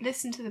he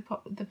listened to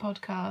the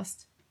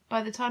podcast.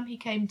 By the time he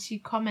came to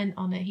comment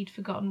on it, he'd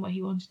forgotten what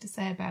he wanted to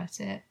say about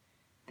it.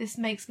 This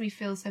makes me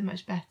feel so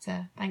much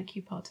better. Thank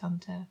you, Pot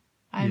Hunter.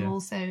 I'm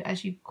also,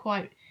 as you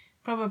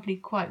probably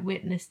quite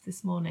witnessed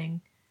this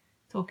morning,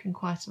 talking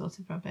quite a lot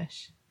of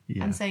rubbish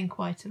and saying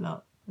quite a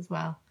lot as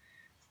well.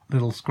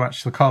 Little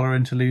scratch the collar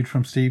interlude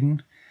from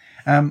Stephen.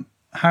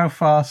 How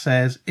Far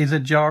says, is a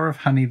jar of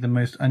honey the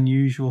most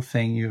unusual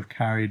thing you have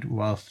carried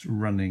whilst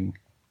running?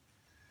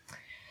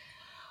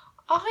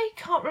 I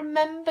can't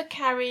remember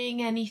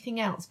carrying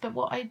anything else, but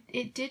what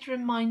it did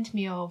remind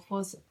me of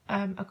was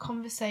a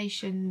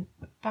conversation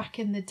back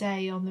in the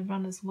day on the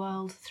Runner's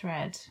World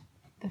thread,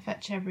 the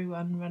Fetch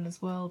Everyone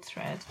Runner's World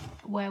thread,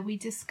 where we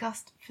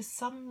discussed, for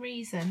some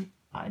reason,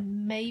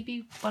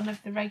 maybe one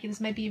of the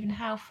regulars, maybe even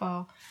How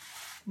Far,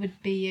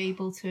 would be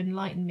able to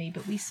enlighten me,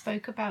 but we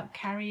spoke about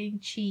carrying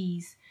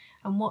cheese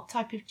and what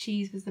type of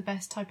cheese was the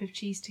best type of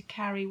cheese to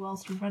carry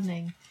whilst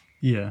running.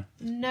 Yeah.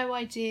 No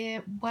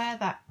idea where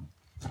that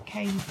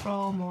came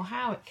from or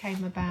how it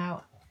came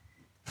about.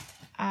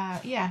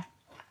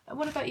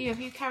 What about you? Have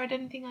you carried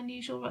anything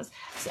unusual?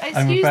 Excuse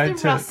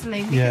the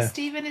rustling, because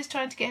Stephen is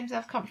trying to get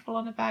himself comfortable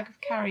on a bag of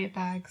carrier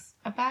bags.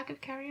 A bag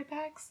of carrier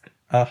bags?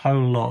 A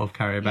whole lot of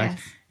carrier bags.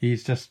 Yes.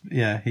 He's just,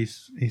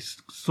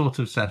 he's sort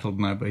of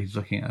settled now, but he's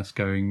looking at us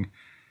going,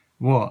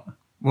 What?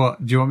 Do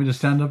you want me to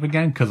stand up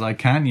again? Because I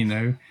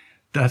can,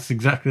 That's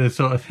exactly the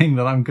sort of thing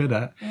that I'm good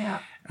at. Yeah.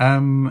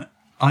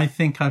 I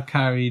think I've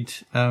carried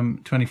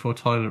 24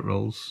 toilet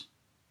rolls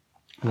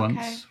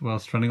once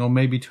whilst running, or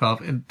maybe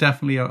 12.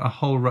 Definitely a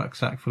whole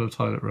rucksack full of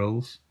toilet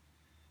rolls.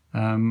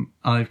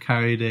 I've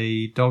carried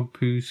a dog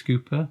poo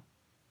scooper,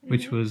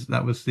 which was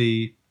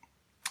the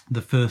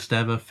first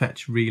ever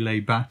Fetch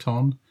relay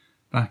baton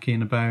back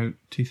in about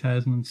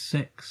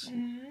 2006.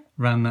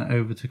 Ran that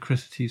over to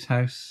Chrissy's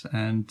house,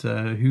 and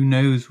who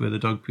knows where the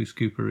dog poo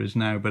scooper is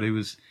now, but it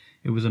was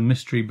a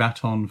mystery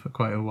baton for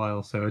quite a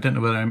while, so I don't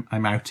know whether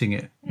I'm outing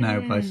it now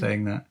by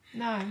saying that.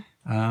 No.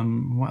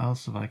 What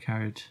else have I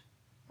carried?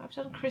 I've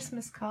done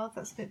Christmas cards.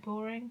 That's a bit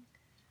boring.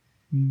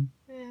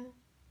 Yeah.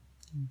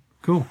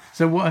 Cool.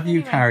 So what have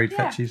you carried,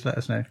 Fetchies? Let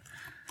us know.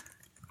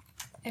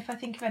 If I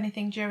think of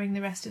anything during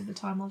the rest of the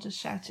time, I'll just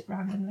shout it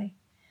randomly.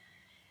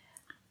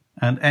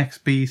 And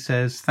XB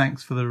says,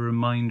 thanks for the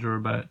reminder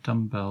about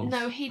dumbbells.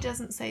 No, he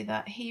doesn't say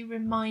that. He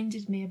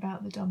reminded me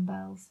about the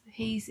dumbbells.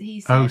 He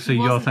said Oh, so he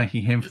you're wasn't-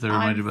 thanking him for the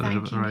reminder I'm about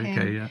the thanking dumbbells. Right, him,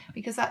 okay, yeah.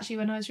 Because actually,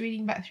 when I was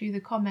reading back through the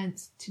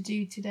comments to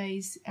do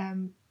today's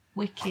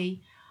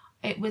wiki,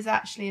 it was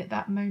actually at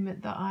that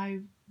moment that I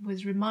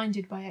was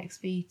reminded by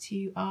XB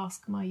to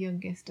ask my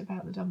youngest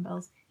about the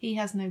dumbbells. He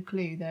has no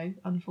clue, though,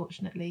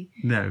 unfortunately.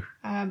 No.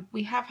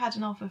 We have had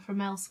an offer from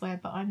elsewhere,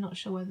 but I'm not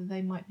sure whether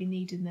they might be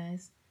needing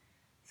theirs.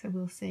 So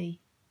we'll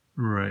see.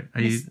 Right.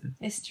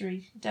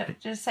 Mystery. Don't,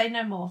 just say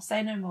no more.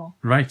 Say no more.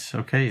 Right,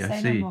 okay, I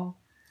Say see. no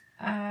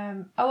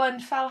more.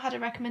 And Fal had a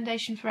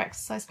recommendation for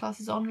exercise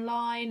classes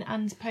online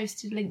and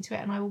posted a link to it,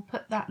 and I will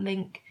put that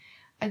link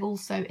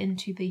also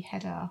into the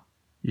header.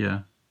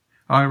 Yeah.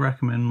 I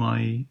recommend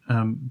my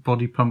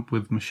body pump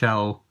with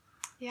Michelle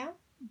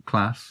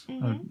class.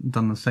 I've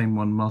done the same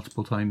one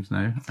multiple times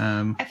now.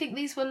 I think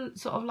these were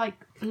sort of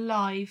like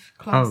live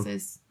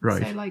classes.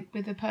 right. So like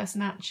with a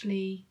person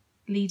actually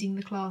leading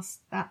the class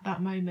at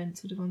that moment,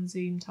 sort of on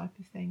Zoom type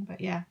of thing.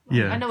 But yeah.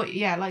 I know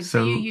what,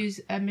 so you use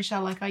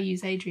Michelle like I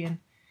use Adrian.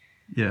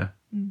 Yeah.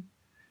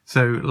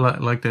 So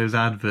like those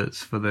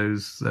adverts for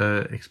those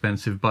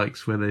expensive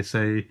bikes where they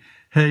say,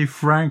 "Hey,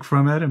 Frank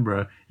from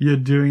Edinburgh, you're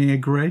doing a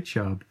great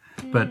job,"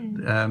 but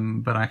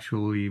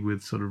actually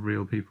with sort of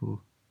real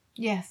people.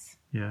 Yes.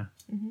 Yeah.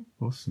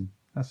 Awesome.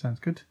 That sounds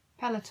good.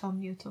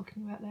 Peloton, you're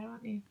talking about there,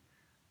 aren't you?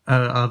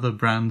 Other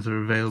brands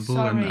are available,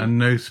 and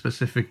no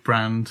specific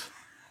brand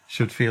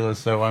should feel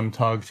as though I'm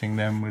targeting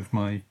them with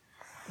my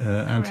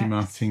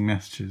anti-marketing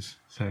messages.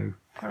 So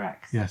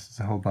correct. Yes, it's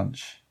a whole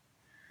bunch.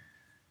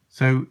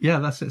 So, yeah,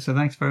 that's it. So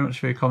thanks very much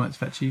for your comments,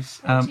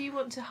 Fetchies. What do you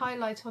want to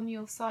highlight on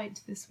your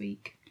site this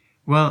week?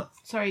 Well...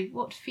 Sorry,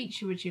 what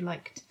feature would you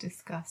like to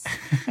discuss?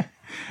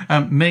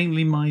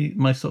 Mainly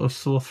my sort of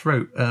sore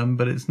throat,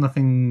 but it's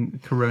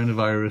nothing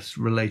coronavirus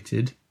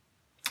related.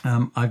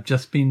 I've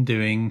just been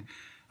doing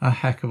a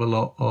heck of a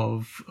lot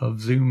of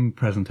Zoom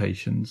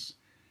presentations.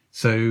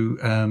 So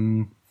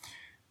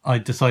I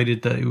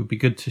decided that it would be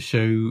good to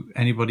show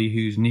anybody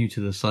who's new to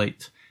the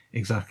site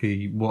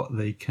exactly what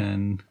they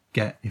can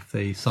get if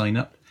they sign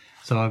up.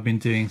 So I've been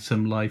doing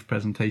some live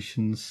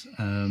presentations.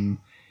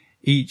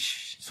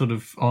 Each sort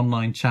of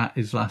online chat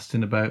is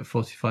lasting about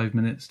 45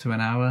 minutes to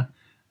an hour.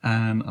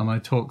 And I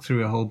talk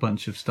through a whole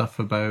bunch of stuff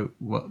about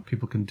what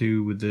people can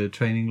do with the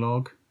training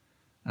log.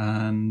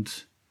 And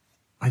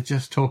I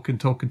just talk and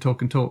talk and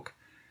talk and talk.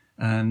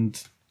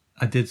 And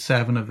I did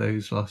 7 of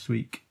those last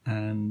week,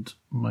 and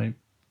my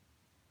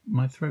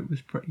throat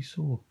was pretty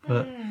sore.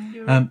 But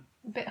you were a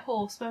bit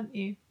hoarse, weren't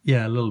you?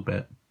 Yeah, a little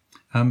bit.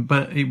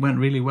 But it went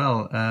really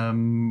well.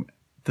 Some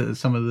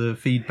of the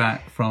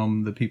feedback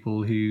from the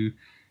people who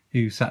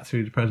sat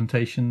through the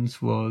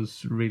presentations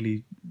was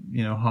really,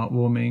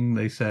 heartwarming.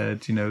 They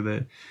said,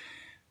 that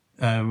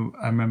I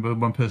remember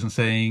one person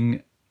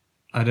saying,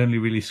 I'd only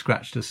really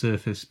scratched the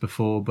surface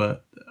before,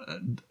 but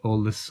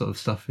all this sort of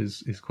stuff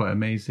is quite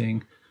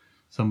amazing.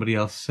 Somebody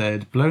else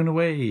said, blown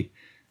away.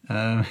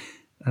 And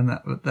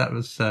that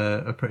was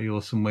a pretty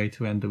awesome way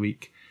to end the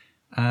week.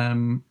 So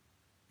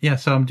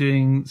I'm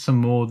doing some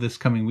more this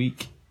coming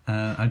week.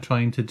 I'm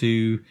trying to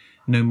do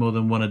no more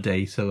than 1 a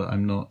day so that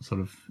I'm not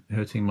sort of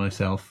hurting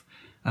myself,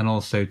 and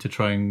also to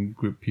try and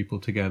group people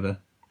together.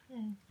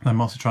 I'm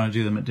also trying to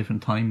do them at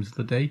different times of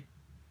the day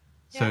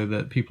so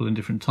that people in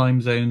different time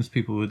zones,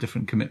 people with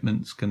different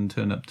commitments can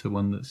turn up to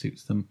one that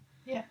suits them.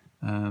 Yeah.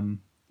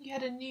 You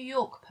had a New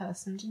York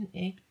person, didn't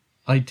you?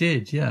 I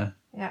did, yeah.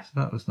 Yeah. So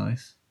that was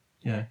nice.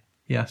 Yeah.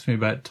 He asked me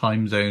about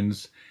time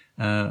zones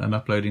and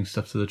uploading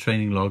stuff to the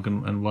training log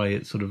and why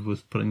it sort of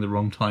was putting the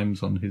wrong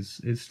times on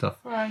his stuff.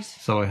 Right.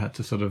 So I had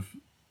to sort of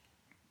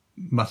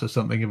mutter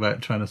something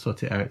about trying to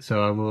sort it out.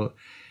 So I will.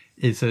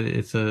 It's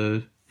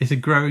a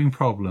growing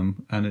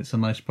problem, and it's a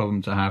nice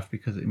problem to have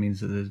because it means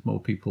that there's more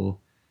people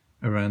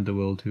around the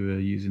world who are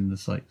using the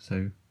site.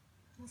 So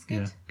that's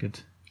good. Yeah, good.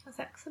 That's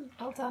excellent.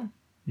 Well done.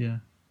 Yeah.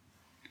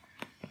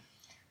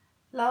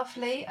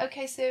 Lovely.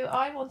 Okay, so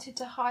I wanted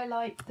to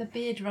highlight the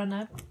Beard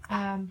Runner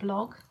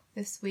blog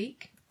this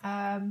week.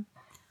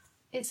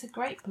 It's a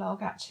great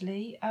blog,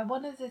 actually.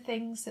 One of the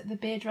things that the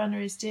Beard Runner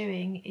is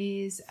doing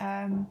is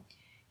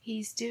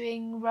he's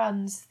doing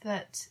runs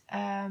that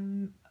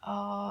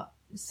are,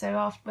 so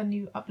after when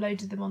you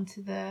uploaded them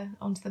onto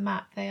the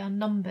map, they are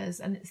numbers,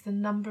 and it's the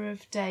number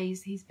of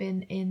days he's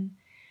been in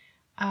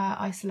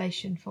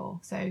isolation for.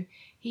 So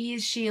he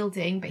is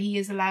shielding, but he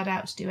is allowed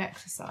out to do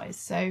exercise.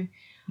 So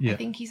I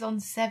think he's on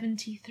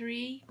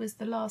 73 was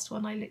the last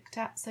one I looked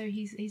at. So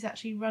he's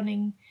actually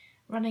running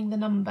the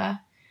number.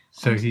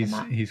 So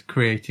he's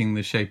creating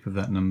the shape of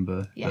that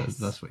number. Yes.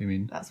 That's what you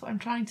mean. That's what I'm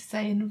trying to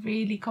say in a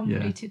really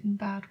convoluted and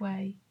bad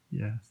way.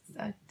 Yeah.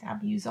 So,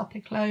 damn you,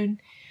 Zopiclone.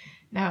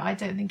 No, I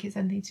don't think it's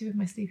anything to do with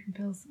my sleeping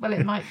pills. Well,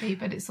 it might be,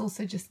 but it's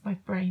also just my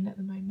brain at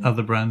the moment.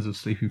 Other brands of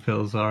sleeping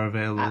pills are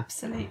available.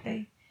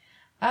 Absolutely.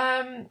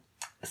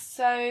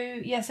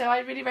 So I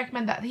really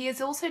recommend that. He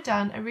has also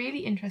done a really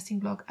interesting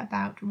blog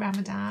about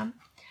Ramadan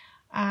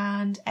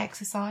and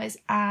exercise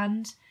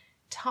and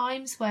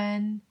times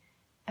when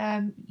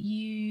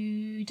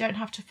you don't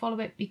have to follow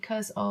it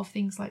because of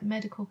things like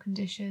medical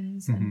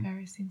conditions and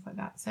various things like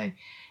that. So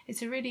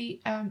it's a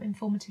really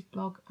informative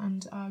blog,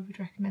 and I would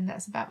recommend that.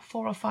 It's about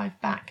 4 or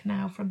 5 back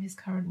now from his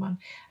current one.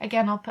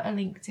 Again, I'll put a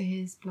link to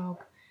his blog.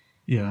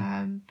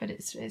 Yeah. But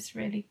it's a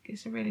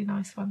really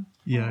nice one.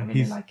 Yeah, I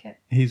really like it.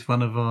 He's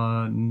one of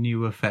our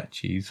newer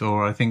fetchies,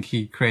 or I think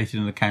he created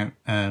an account,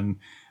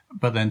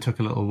 but then took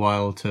a little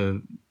while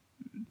to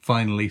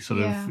finally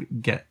sort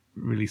of get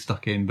really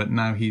stuck in. But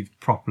now he's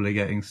properly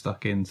getting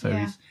stuck in, so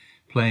he's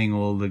playing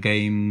all the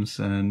games,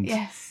 and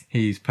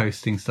he's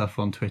posting stuff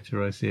on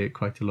Twitter. I see it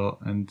quite a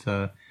lot, and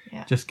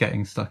just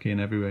getting stuck in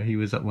everywhere. He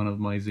was at one of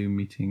my Zoom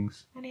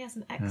meetings. And he has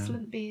an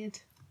excellent beard.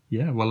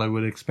 Yeah, well, I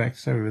would expect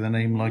so. With a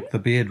name like the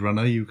Beard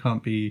Runner, you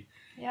can't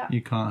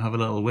have a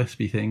little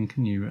wispy thing,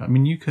 can you? I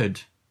mean, you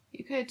could.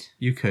 You could,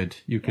 if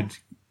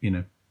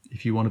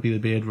you want to be the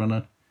Beard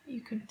Runner.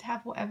 You could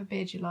have whatever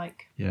beard you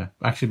like. Yeah.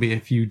 Actually,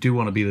 if you do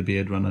want to be the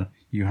Beard Runner,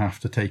 you have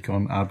to take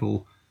on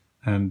Abel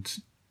and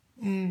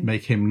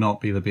make him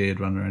not be the Beard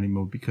Runner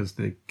anymore, because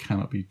there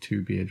cannot be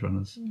 2 Beard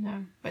Runners.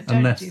 No, but don't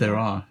unless do there that.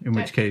 are, in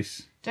which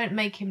case... Don't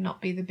make him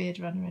not be the Beard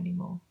Runner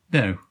anymore.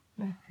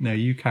 No,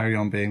 you carry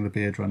on being the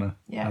Beard Runner,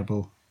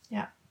 Abel.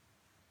 Yeah.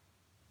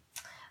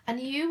 And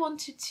you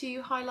wanted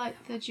to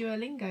highlight the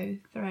Duolingo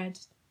thread.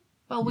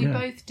 Well, we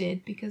both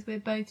did, because we're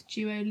both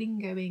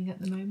Duolingoing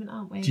at the moment,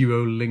 aren't we?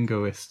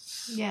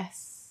 Duolingoists.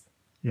 Yes.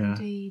 Yeah.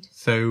 Indeed.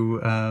 So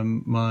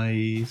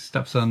my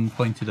stepson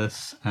pointed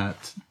us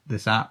at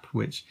this app,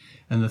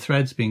 and the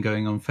thread's been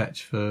going on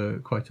Fetch for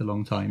quite a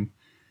long time.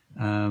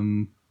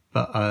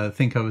 But I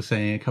think I was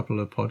saying a couple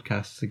of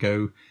podcasts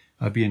ago,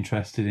 I'd be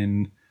interested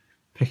in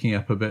picking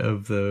up a bit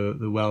of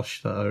the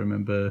Welsh that I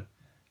remember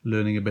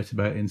learning a bit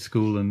about in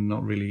school and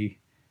not really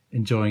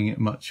enjoying it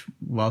much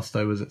whilst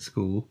I was at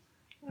school.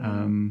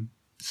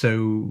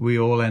 So we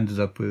all ended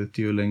up with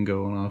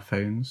Duolingo on our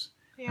phones.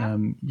 Yeah.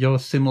 You're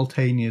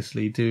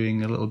simultaneously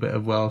doing a little bit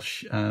of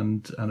Welsh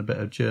and a bit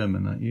of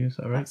German, aren't you? Is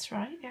that right? That's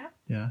right, yeah.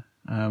 Yeah.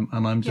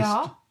 And I'm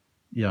just...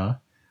 Yeah.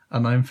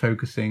 And I'm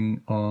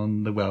focusing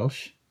on the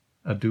Welsh.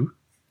 Adu.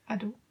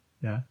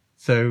 Yeah.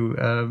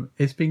 So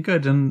it's been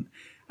good. And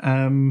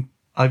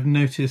I've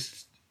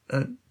noticed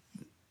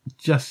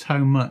just how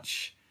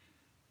much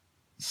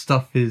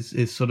stuff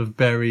is sort of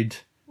buried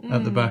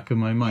at the back of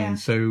my mind.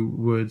 So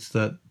words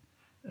that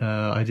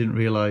I didn't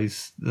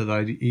realise that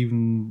I'd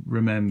even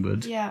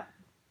remembered. Yeah.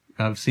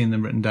 I've seen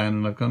them written down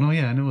and I've gone, oh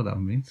yeah, I know what that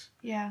one means.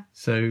 Yeah.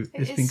 So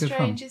it's been good fun. It's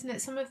strange, isn't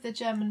it? Some of the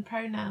German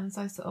pronouns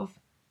I sort of...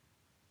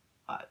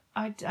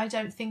 I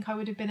don't think I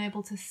would have been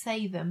able to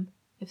say them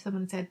if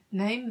someone said,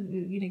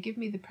 give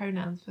me the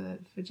pronouns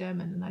for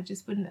German, and I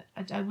just wouldn't...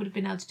 I would have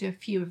been able to do a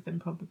few of them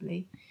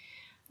probably.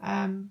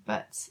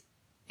 But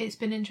it's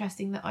been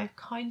interesting that I've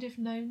kind of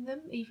known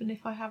them, even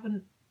if I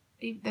haven't...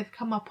 They've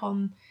come up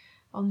on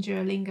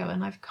Duolingo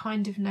and I've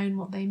kind of known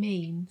what they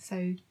mean.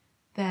 So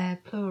they're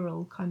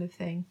plural kind of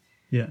thing.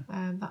 Yeah.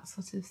 That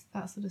sort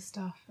of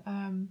stuff.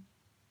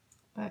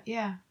 But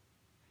yeah.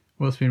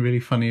 What's been really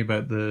funny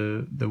about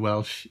the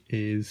Welsh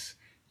is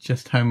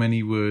just how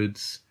many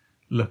words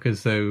look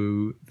as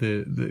though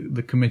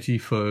the committee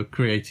for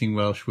creating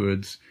Welsh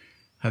words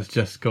has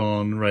just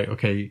gone, right,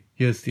 okay,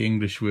 here's the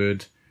English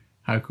word.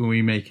 How can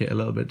we make it a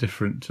little bit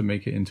different to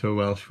make it into a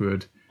Welsh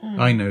word?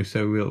 I know,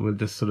 so we'll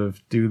just sort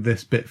of do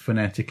this bit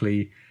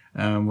phonetically.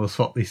 We'll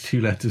swap these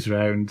 2 letters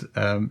around.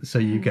 So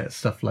you get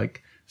stuff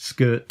like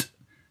skirt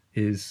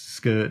is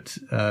skirt,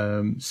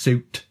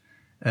 suit,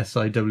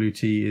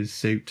 SIWT is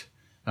suit.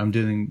 I'm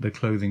doing the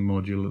clothing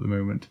module at the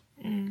moment.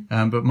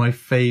 But my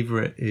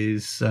favourite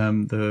is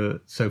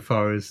so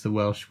far is the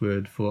Welsh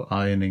word for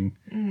ironing,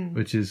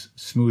 which is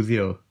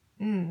smoothio.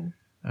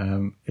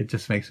 It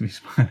just makes me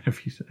smile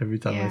every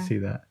time I see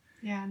that.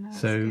 Yeah, no, that's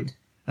so good.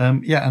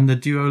 And the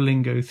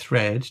Duolingo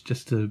thread,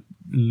 just to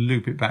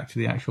loop it back to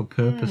the actual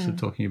purpose of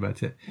talking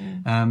about it.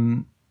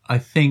 I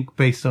think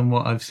based on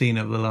what I've seen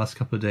over the last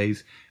couple of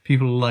days,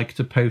 people like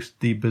to post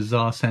the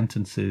bizarre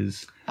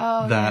sentences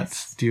that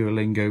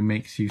Duolingo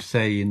makes you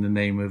say in the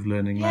name of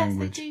learning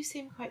language. Yes, they do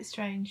seem quite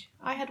strange.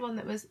 I had one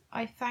that was,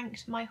 I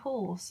thanked my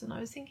horse, and I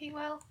was thinking,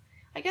 well,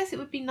 I guess it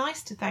would be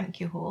nice to thank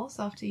your horse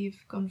after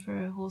you've gone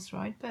for a horse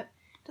ride, but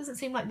it doesn't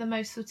seem like the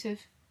most sort of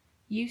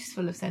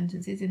useful of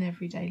sentences in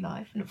everyday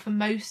life, and for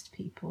most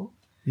people.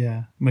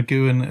 Yeah,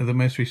 McGowan, the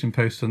most recent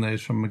post on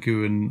those from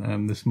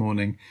McGowan this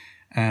morning,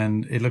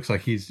 and it looks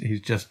like he's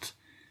just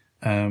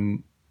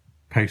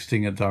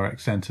posting a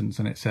direct sentence,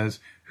 and it says,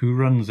 "Who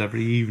runs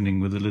every evening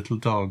with a little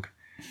dog?"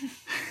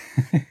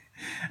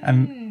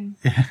 And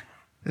yeah,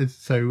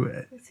 so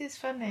this is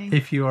funny.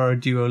 If you are a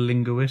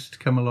Duolingoist,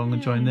 come along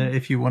and join there.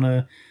 If you want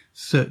to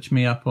search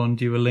me up on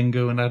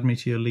Duolingo and add me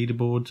to your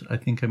leaderboard, I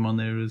think I'm on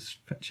there as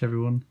Fetch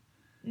Everyone.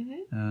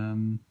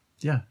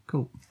 Yeah,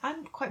 cool.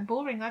 I'm quite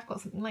boring. I've got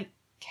something like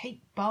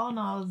Kate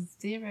Barnard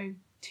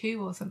 02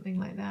 or something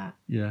like that.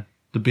 Yeah,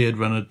 the Beard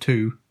Runner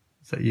 2.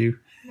 Is that you?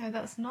 No,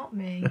 that's not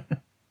me.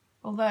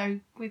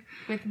 Although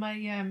with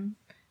my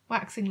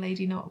waxing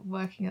lady not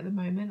working at the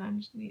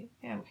moment,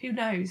 who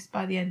knows?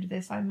 By the end of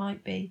this, I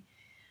might be.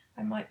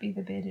 I might be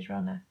the bearded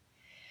runner.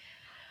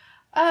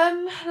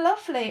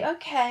 Lovely.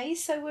 Okay,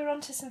 so we're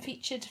on to some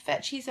featured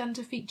fetchies and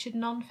a featured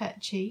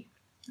non-fetchy.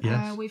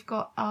 Yes. We've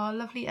got our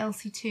lovely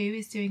Elsie too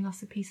is doing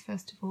us a piece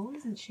first of all,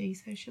 isn't she?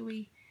 So shall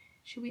we?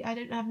 I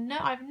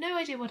have no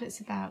idea what it's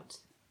about.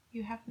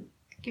 You haven't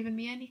given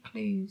me any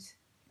clues.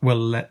 Well,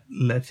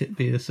 let it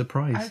be a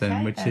surprise Okay,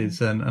 then, which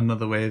is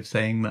another way of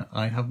saying that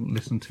I haven't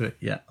listened to it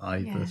yet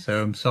either. Yes.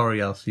 So I'm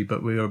sorry, Elsie,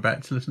 but we are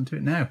about to listen to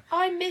it now.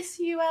 I miss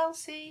you,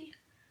 Elsie.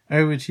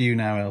 Over to you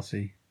now,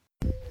 Elsie.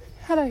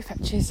 Hello,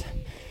 fetches.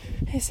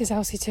 This is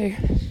Elsie too.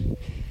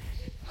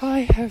 I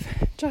have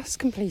just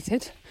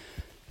completed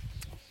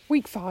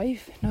week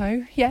 5,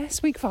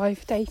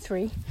 day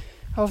 3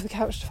 of the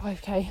Couch to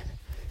 5k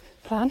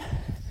plan.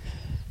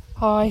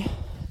 I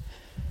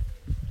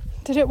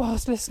did it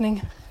whilst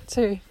listening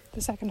to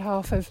the second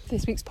half of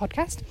this week's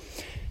podcast.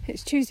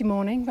 It's Tuesday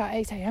morning, about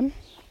 8 a.m.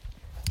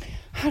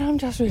 and I'm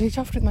just really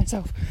chuffed with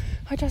myself.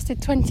 I just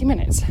did 20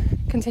 minutes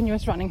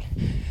continuous running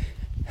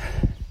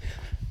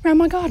around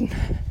my garden,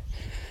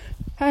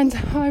 and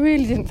I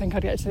really didn't think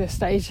I'd get to this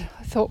stage.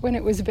 I thought when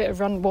it was a bit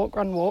of run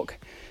walk,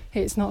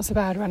 it's not so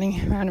bad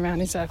running round and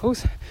round in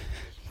circles,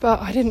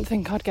 but I didn't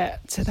think I'd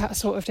get to that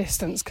sort of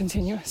distance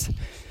continuous.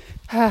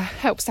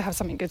 Helps to have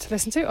something good to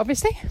listen to,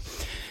 obviously.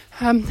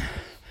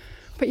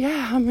 But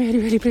yeah, I'm really,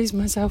 really pleased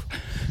with myself.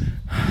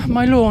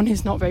 My lawn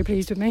is not very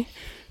pleased with me.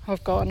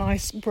 I've got a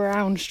nice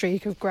brown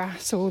streak of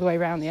grass all the way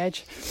around the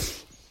edge.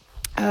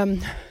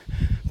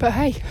 But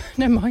hey,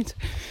 never mind.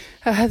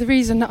 The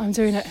reason that I'm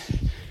doing it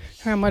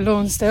around my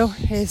lawn still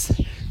is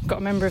I've got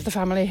a member of the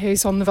family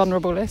who's on the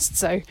vulnerable list,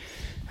 so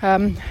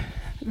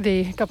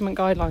the government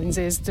guidelines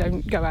is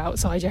don't go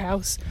outside your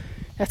house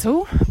at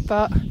all,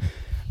 but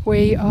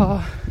we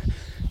are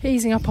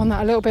easing up on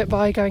that a little bit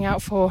by going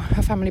out for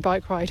a family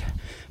bike ride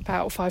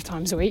about 5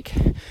 times a week.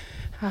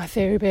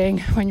 Theory being,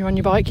 when you're on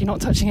your bike, you're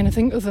not touching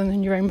anything other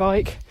than your own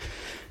bike.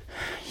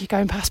 You're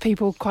going past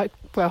people quite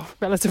well,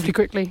 relatively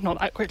quickly, not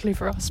that quickly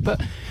for us,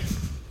 but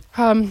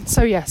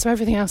so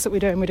everything else that we're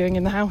doing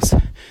in the house.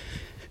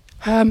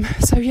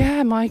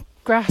 My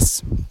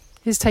grass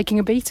is taking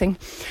a beating.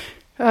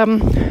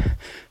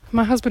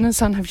 My husband and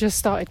son have just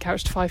started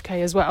Couch to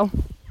 5k as well.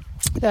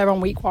 They're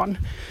on week 1.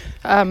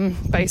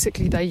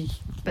 Basically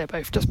they're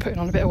both just putting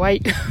on a bit of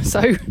weight,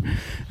 so we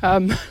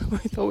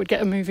thought we'd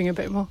get them moving a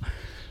bit more.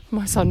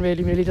 My son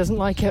really, really doesn't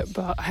like it,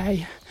 but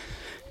hey,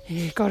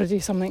 you've got to do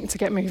something to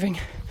get moving.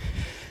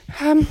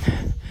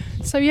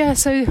 So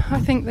I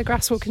think the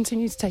grass will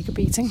continue to take a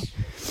beating.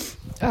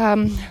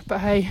 But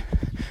hey,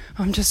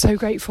 I'm just so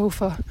grateful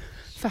for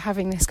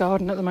having this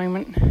garden at the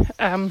moment.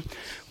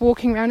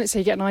 Walking around it, so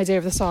you get an idea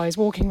of the size,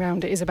 walking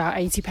around it is about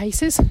 80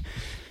 paces.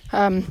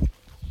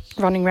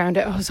 Running around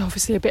it was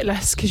obviously a bit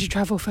less because you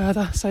travel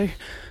further, so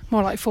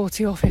more like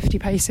 40 or 50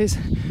 paces.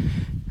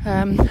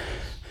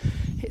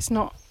 It's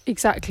not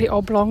exactly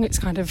oblong, it's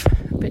kind of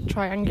a bit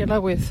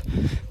triangular with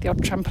the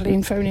odd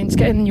trampoline thrown in to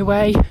get in your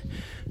way.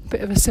 A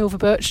bit of a silver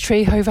birch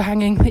tree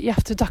overhanging that you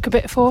have to duck a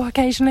bit for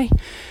occasionally.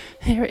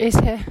 Here it is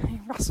here,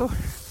 Russell.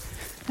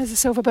 There's a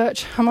silver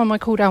birch. I'm on my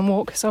cool down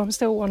walk, so I'm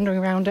still wandering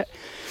around it.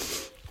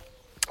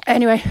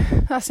 Anyway,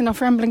 that's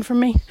enough rambling from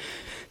me.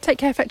 Take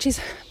care, fetchies.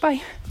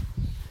 Bye.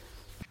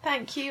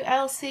 Thank you,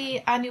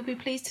 Elsie, and you'll be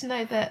pleased to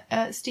know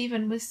that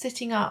Stephen was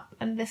sitting up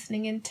and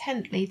listening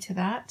intently to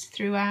that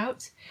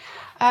throughout.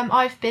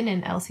 I've been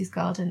in Elsie's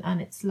garden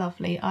and it's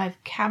lovely.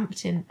 I've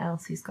camped in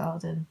Elsie's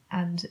garden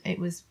and it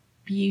was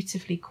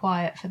beautifully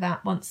quiet for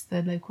that once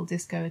the local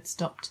disco had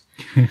stopped.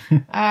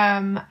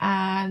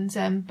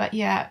 But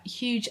yeah,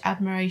 huge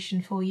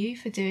admiration for you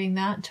for doing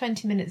that.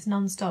 20 minutes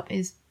non-stop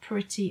is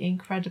pretty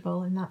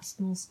incredible in that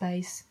small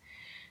space.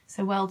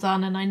 So well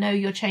done, and I know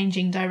you're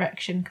changing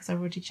direction because I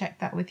already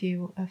checked that with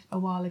you a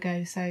while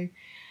ago. So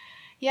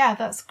yeah,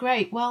 that's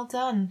great. Well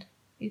done.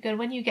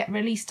 When you get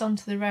released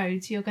onto the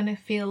roads, you're going to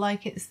feel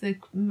like it's the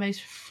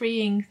most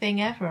freeing thing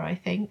ever, I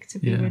think, to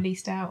be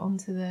released out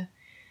onto the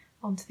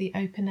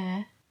open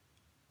air.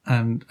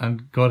 And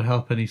God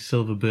help any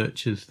silver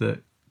birches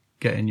that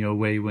get in your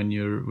way when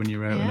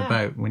you're out and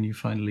about, when you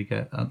finally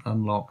get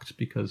unlocked,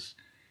 because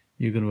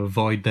you're going to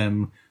avoid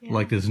them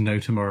like there's no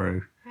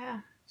tomorrow.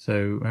 Yeah.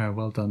 So,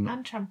 well done.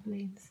 And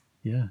trampolines.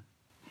 Yeah.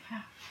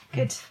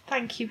 Good.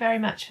 Thank you very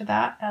much for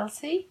that,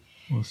 Elsie.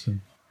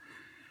 Awesome.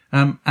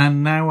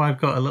 And now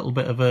I've got a little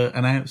bit of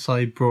an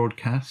outside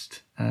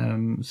broadcast.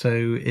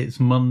 So it's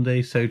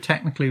Monday, so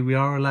technically we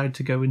are allowed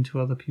to go into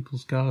other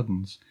people's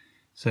gardens.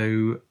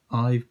 So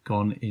I've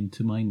gone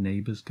into my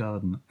neighbour's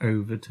garden.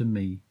 Over to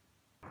me.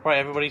 Right,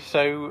 everybody,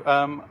 so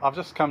I've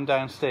just come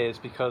downstairs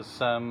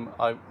because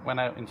I went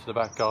out into the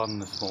back garden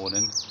this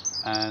morning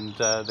and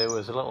there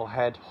was a little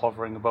head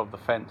hovering above the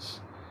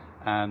fence,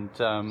 and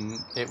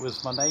it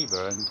was my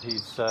neighbour, and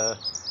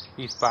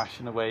he's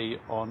bashing away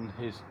on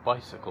his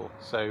bicycle.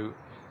 So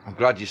I'm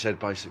glad you said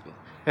bicycle.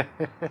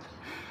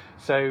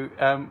 So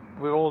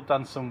we've all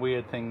done some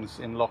weird things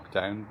in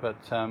lockdown, but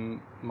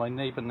my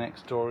neighbour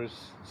next door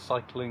is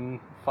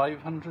cycling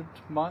 500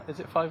 miles. Is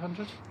it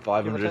 500?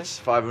 500,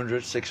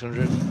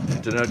 600.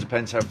 Don't know,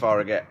 depends how far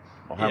I get.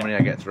 or how Yeah. many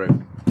I get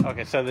through.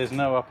 Okay, so there's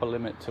no upper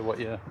limit to what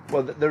you're...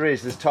 Well, there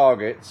is. There's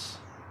targets.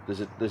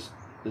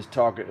 There's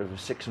target of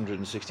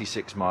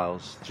 666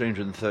 miles,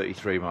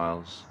 333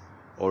 miles,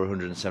 or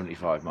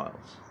 175 miles,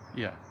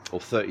 Yeah. or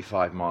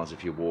 35 miles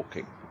if you're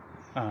walking.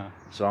 Uh-huh.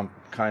 So I'm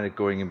kind of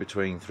going in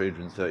between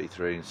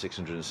 333 and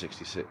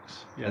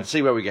 666, Yeah. and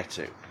see where we get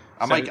to.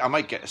 I So-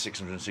 might get to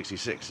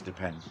 666. It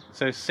depends.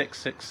 So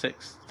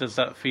 666, does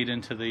that feed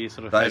into the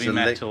sort of That is heavy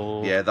a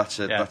metal? yeah, that's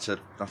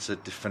a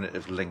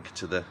definitive link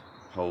to the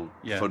whole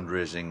Yeah.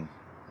 fundraising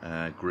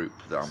group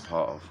that I'm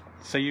part of.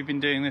 So you've been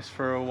doing this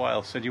for a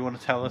while, so do you want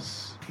to tell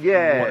us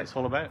Yeah. what it's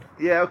all about?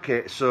 Yeah,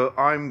 okay. So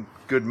I'm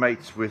good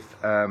mates with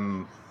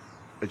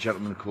a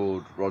gentleman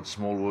called Rod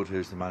Smallwood,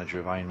 who's the manager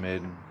of Iron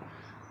Maiden,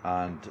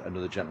 and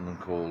another gentleman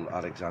called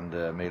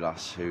Alexander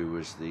Milas, who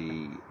was at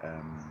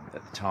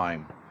the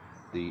time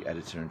the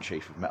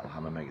editor-in-chief of Metal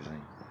Hammer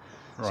magazine.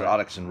 Right. So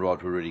Alex and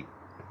Rod were really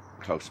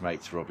close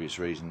mates for obvious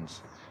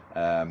reasons.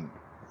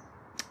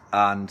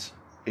 And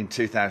in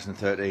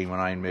 2013, when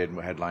Iron Maiden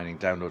were headlining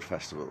Download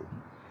Festival,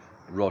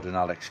 Rod and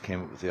Alex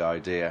came up with the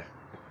idea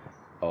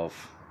of,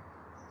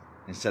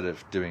 instead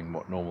of doing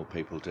what normal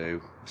people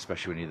do,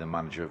 especially when you're the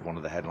manager of one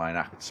of the headline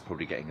acts,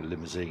 probably getting a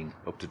limousine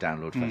up to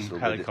Download Festival.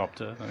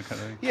 Helicopter, that kind of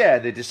thing. Yeah,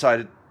 they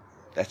decided,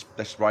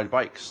 let's ride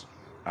bikes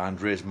and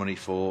raise money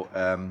for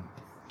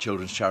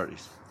children's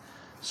charities.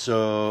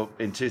 So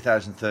in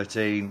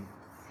 2013,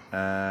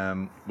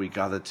 we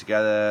gathered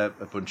together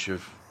a bunch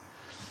of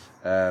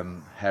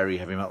hairy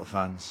heavy metal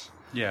fans.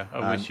 Yeah,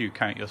 of which you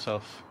count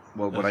yourself.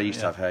 Well, when as- I used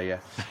to have hair,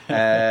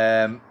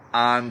 yeah.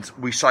 And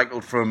we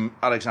cycled from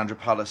Alexandra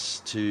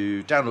Palace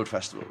to Download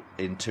Festival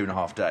in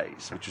 2.5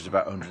 days, which was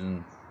about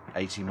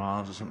 180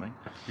 miles or something.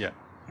 Yeah.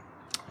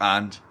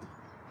 And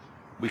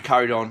we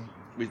carried on.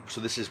 We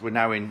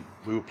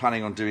were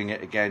planning on doing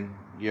it again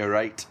year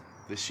 8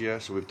 this year,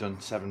 so we've done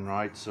 7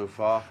 rides so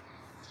far.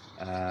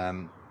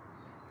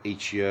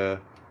 Each year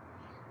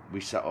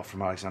we set off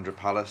from Alexandra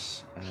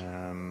Palace.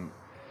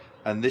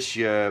 And this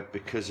year,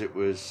 because it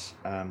was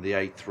the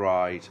 8th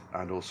ride,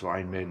 and also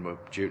Iron Maiden were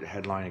due to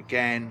headline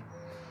again,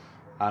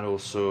 and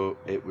also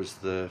it was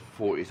the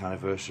 40th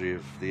anniversary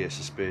of the Ace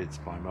of Spades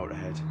by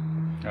Motorhead,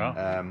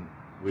 Oh,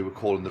 we were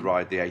calling the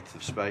ride the 8th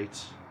of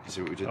Spades. You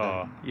see what we did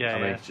there? yeah, I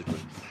mean, yeah. it's just-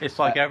 it's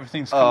like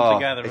everything's come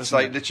together, it's isn't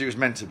like it? literally it was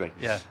meant to be.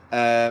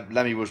 Yeah.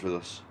 Lemmy was with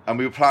us, and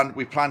we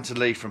planned to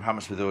leave from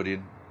Hammersmith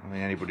Odeon. I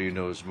mean, anybody who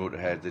knows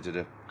Motorhead, they did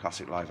a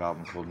classic live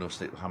album called No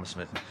Sleep with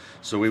Hammersmith.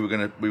 So we were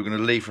gonna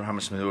leave from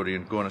Hammersmith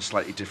Odeon, go on a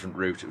slightly different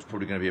route. It was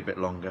probably going to be a bit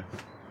longer,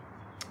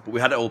 but we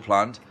had it all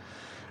planned.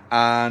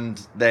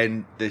 And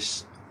then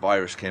this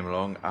virus came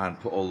along and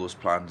put all those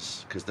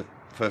plans, because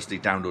firstly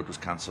Download was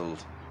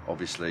cancelled,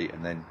 obviously,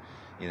 and then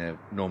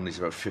normally it's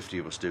about 50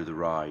 of us do the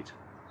ride.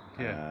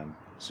 Yeah.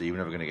 So you're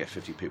never going to get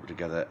 50 people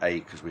together,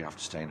 because we have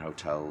to stay in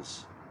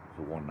hotels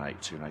for 1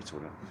 night, 2 nights, or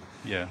whatever.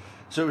 Yeah.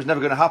 So it was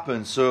never going to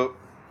happen. So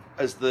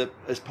as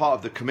part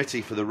of the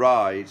committee for the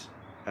ride,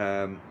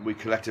 we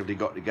collectively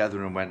got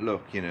together and went,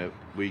 look,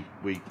 we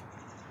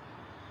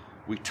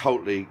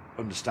totally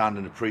understand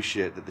and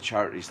appreciate that the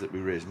charities that we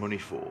raise money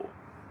for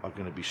are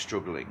going to be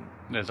struggling.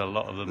 There's a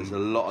lot of them. There's a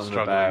lot of them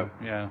struggling.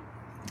 about.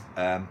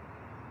 Yeah.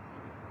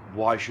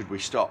 Why should we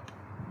stop?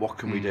 What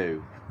can we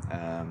do?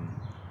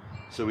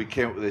 So we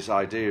came up with this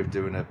idea of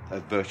doing a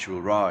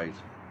virtual ride.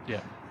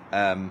 Yeah.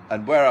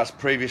 And whereas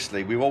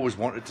previously we've always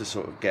wanted to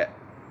sort of get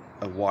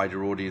a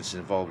wider audience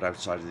involved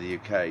outside of the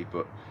UK,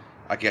 but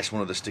I guess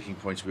one of the sticking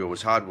points we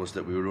always had was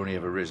that we were only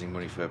ever raising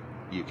money for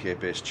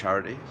UK-based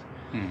charities.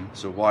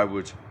 So why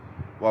would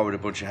a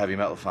bunch of heavy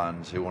metal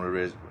fans who want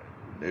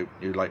to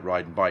who like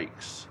riding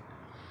bikes,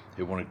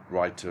 who want to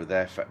ride to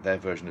their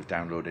version of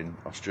Download in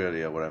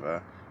Australia or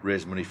whatever,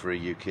 raise money for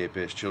a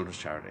UK-based children's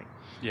charity?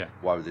 Yeah.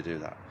 Why would they do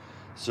that?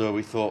 So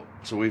we thought.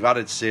 So we've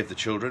added Save the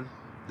Children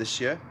this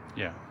year.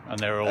 Yeah. And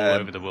they're all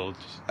over the world.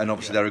 And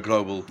obviously they're a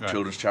global Right.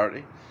 children's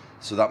charity,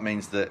 so that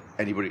means that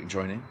anybody can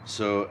join in.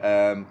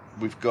 So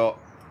we've got,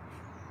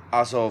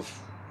 as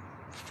of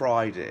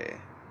Friday,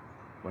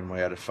 when we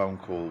had a phone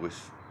call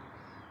with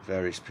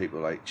various people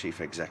like Chief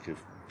Exec of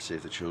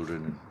Save the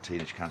Children and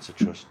Teenage Cancer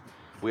Trust,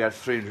 we had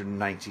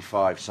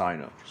 395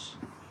 sign-ups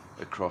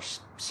across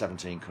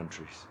 17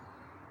 countries.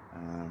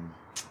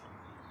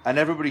 And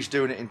everybody's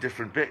doing it in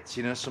different bits.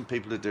 Some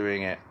people are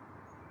doing it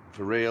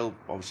for real,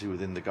 obviously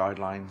within the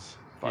guidelines.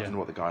 But I don't know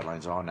what the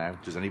guidelines are now.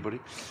 Does anybody?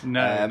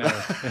 No, no.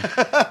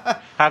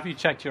 Have you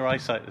checked your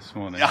eyesight this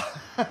morning?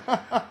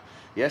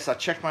 Yes, I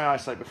checked my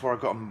eyesight before I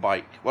got on my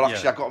bike. Well,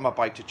 actually, Yeah. I got on my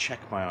bike to check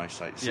my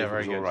eyesight, see Yeah, if it very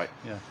was good. all right.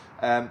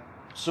 Yeah.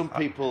 Some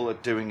people are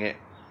doing it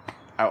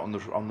out on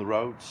the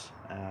roads.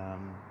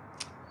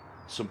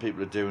 Some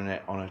people are doing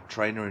it on a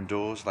trainer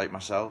indoors, like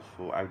myself,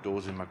 or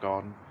outdoors in my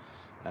garden.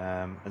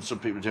 And some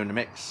people are doing a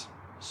mix.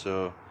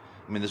 So,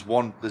 I mean, there's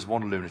one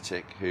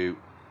lunatic who,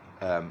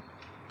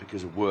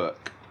 because of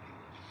work,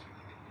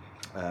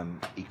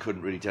 he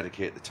couldn't really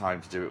dedicate the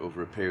time to do it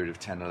over a period of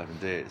 10, 11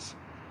 days.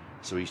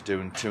 So he's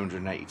doing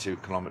 282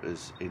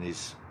 kilometres in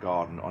his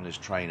garden on his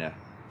trainer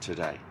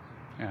today.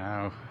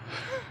 Oh.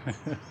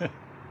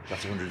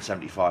 That's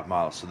 175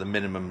 miles. So the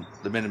minimum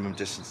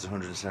distance is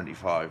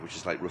 175, which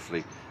is like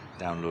roughly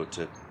download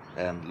to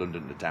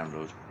London to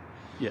download.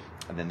 Yeah.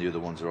 And then the other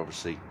ones are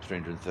obviously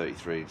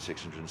 333 and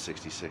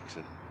 666.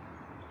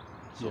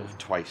 Sort of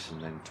twice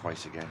and then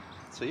twice again.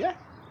 So yeah,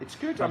 it's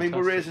good. Fantastic.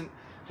 I mean,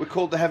 we're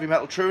called the Heavy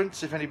Metal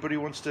Truants. If anybody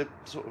wants to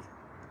sort of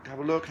have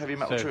a look, Heavy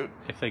Metal Truants.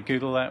 If they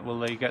Google that, will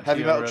they get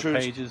Heavy to your Metal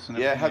Truants, pages? And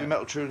yeah, everything?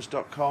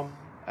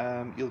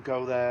 heavymetaltruants.com. You'll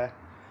go there.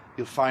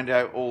 You'll find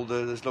out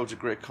there's loads of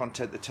great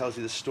content that tells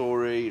you the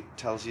story.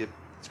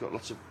 It's got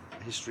lots of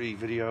history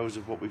videos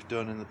of what we've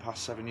done in the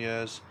past 7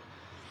 years,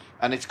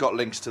 and it's got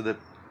links to the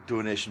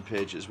donation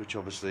pages, which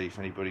obviously, if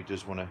anybody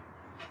does want to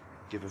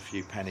give a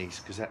few pennies,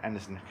 because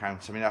anything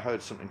counts. I mean, I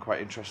heard something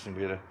quite interesting.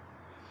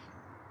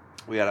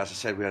 We had, as I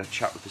said, we had a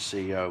chat with the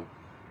CEO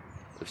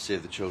of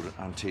Save the Children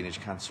and Teenage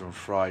Cancer on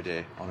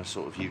Friday on a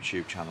sort of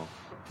YouTube channel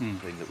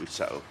thing that we've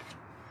set up.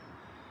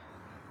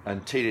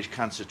 And Teenage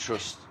Cancer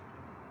Trust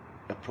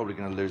are probably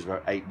going to lose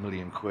about 8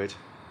 million quid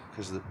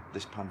because of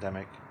this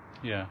pandemic.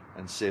 Yeah.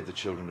 And Save the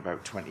Children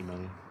about 20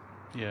 million.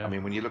 Yeah. I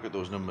mean, when you look at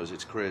those numbers,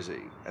 it's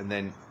crazy. And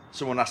then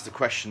someone asked the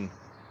question,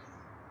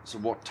 so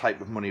what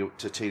type of money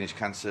to Teenage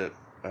Cancer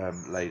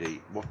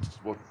lady? What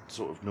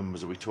sort of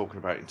numbers are we talking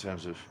about in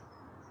terms of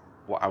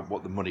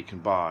what the money can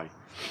buy?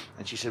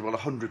 And she said, well,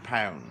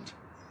 £100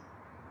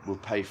 will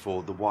pay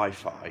for the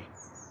Wi-Fi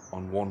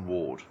on one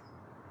ward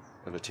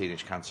of a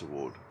teenage cancer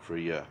ward for a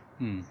year.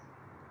 And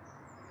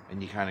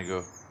you kind of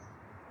go,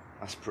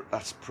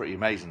 that's pretty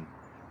amazing.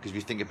 Because if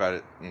you think about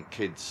it,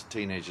 kids,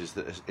 teenagers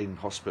that are in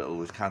hospital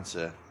with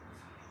cancer,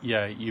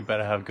 yeah, you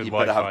better have good you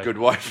Wi-Fi. better have good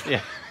Wi-Fi.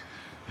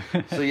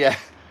 Yeah. So yeah,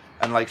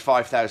 and like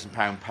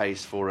 £5,000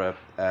 pays for a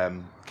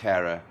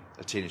carer,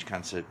 a teenage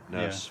cancer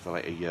nurse for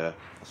like a year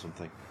or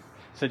something.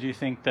 So do you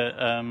think that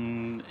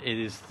it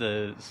is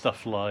the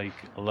stuff like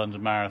a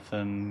London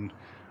Marathon,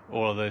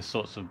 all of those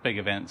sorts of big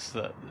events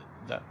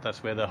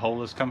that's where the hole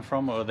has come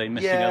from, or are they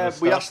missing other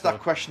stuff? Yeah, we asked that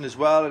question as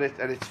well, and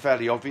it's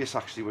fairly obvious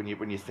actually when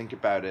you think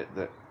about it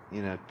that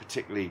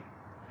particularly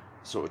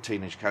sort of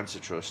Teenage Cancer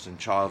Trust and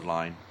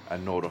Childline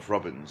and Nordoff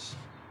Robbins,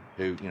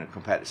 who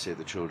compared to Save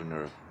the Children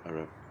are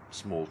a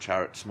smaller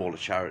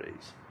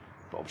charities,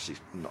 but obviously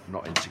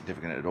not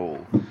insignificant at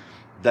all.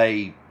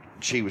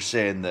 She was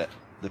saying that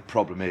the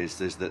problem is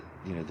that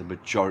the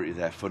majority of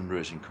their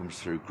fundraising comes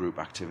through group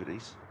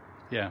activities.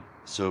 Yeah.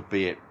 So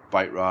be it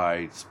bike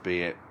rides,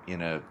 be it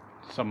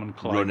someone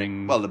climbing,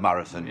 running, well, the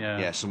marathon.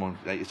 Yeah. Someone.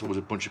 It's always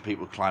a bunch of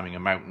people climbing a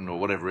mountain or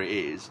whatever it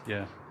is.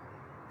 Yeah.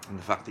 And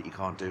the fact that you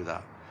can't do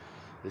that,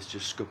 it's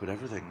just scuppered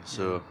everything.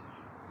 So,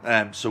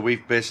 so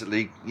we've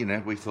basically,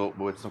 we thought,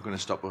 well, it's not going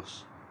to stop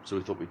us. So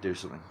we thought we'd do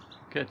something.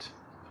 Good,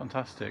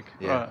 fantastic.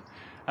 Yeah.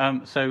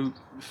 Right. So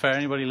for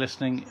anybody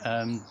listening,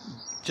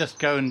 just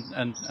go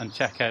and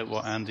check out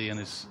what Andy and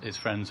his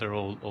friends are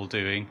all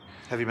doing.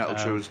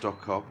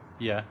 HeavyMetalTruants.com.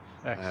 Yeah,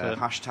 excellent.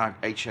 Hashtag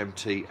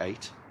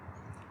HMT8.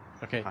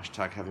 Okay.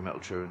 Hashtag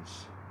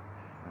HeavyMetalTruants.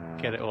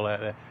 Get it all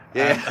out there.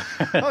 Yeah.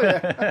 Oh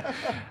yeah.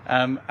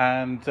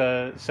 And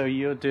so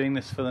you're doing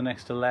this for the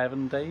next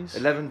 11 days?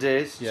 11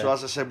 days. Yeah. So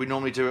as I said, we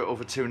normally do it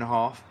over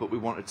 2.5, but we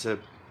wanted to,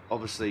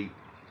 obviously,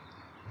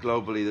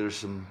 globally there are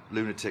some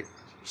lunatic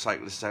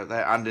cyclists out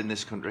there and in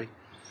this country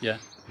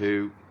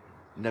who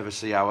never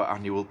see our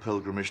annual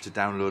pilgrimage to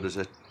download as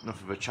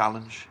enough of a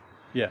challenge.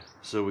 Yeah.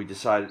 So we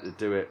decided to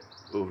do it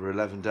over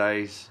 11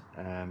 days.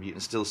 You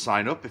can still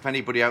sign up. If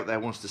anybody out there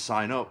wants to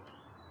sign up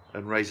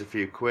and raise a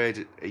few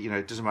quid,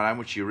 it doesn't matter how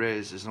much you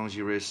raise, as long as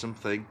you raise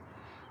something.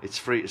 It's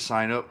free to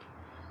sign up.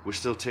 We're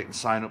still taking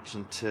sign-ups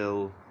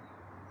until,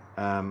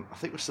 I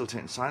think we're still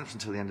taking sign-ups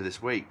until the end of this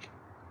week.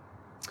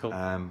 Cool.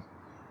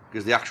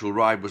 Because the actual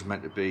ride was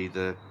meant to be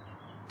the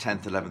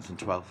 10th, 11th and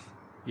 12th.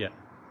 Yeah.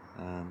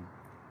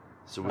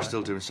 So we're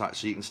still doing so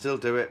you can still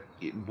do it.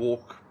 You can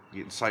walk,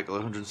 you can cycle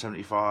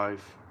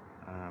 175,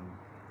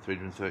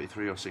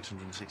 333 or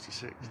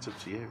 666. It's up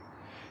to you.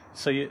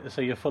 So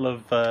you're full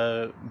of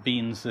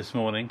beans this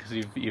morning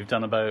because you've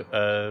done about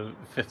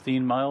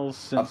 15 miles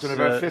since I've done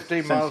about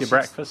 15 miles since your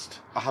breakfast.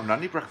 I haven't had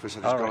any breakfast.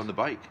 I just got on the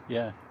bike.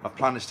 Yeah. My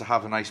plan is to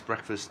have a nice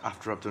breakfast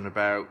after I've done I'm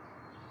going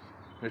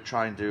to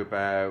try and do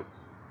about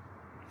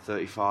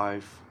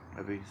 35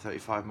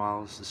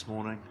 miles this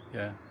morning.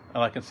 Yeah.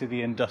 And I can see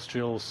the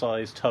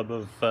industrial-sized tub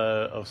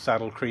of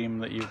saddle cream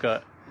that you've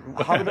got.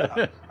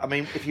 I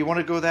mean, if you want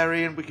to go there,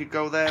 Ian, we could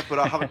go there, but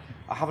I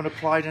haven't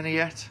applied any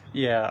yet.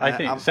 Yeah, I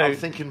think I'm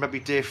thinking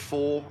maybe day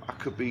 4 I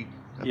could be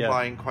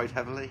applying quite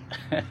heavily.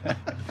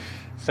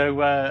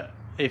 So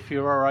if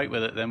you're all right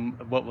with it, then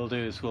what we'll do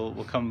is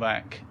we'll come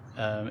back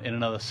in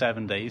another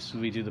 7 days.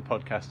 We do the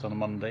podcast on a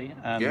Monday,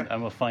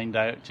 and we'll find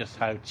out just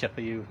how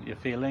chipper you're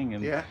feeling,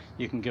 and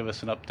you can give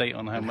us an update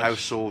on how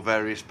sore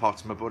various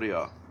parts of my body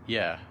are.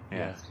 Yeah.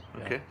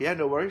 Okay. Yeah,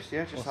 no worries.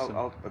 Yeah, just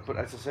awesome. but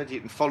as I said, you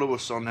can follow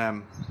us on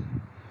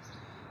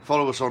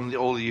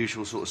all the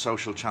usual sort of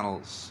social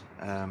channels.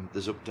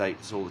 There's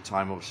updates all the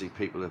time. Obviously,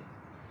 people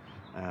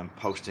are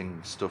posting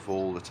stuff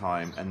all the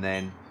time. And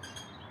then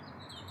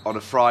on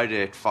a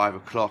Friday at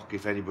 5:00,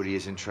 if anybody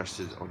is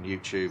interested on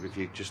YouTube, if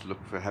you just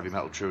look for Heavy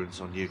Metal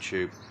Truants on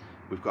YouTube,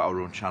 we've got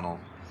our own channel,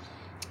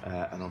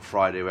 and on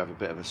Friday we have a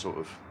bit of a sort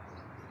of,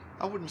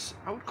 I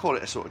would call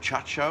it a sort of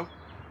chat show,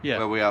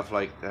 where we have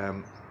like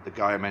the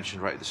guy I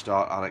mentioned right at the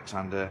start,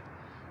 Alexander,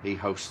 he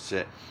hosts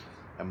it,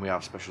 and we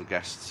have special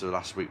guests. So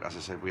last week, as I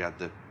said, we had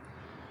the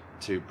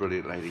 2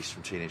 brilliant ladies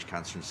from Teenage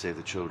Cancer and Save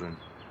the Children,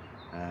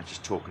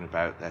 just talking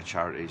about their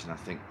charities. And I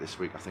think this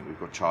week, we've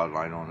got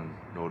Childline on and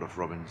Nordoff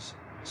Robbins.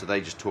 So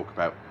they just talk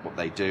about what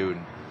they do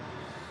and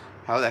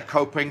how they're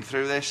coping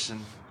through this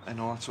and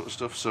all that sort of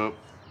stuff. So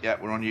yeah,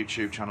 we're on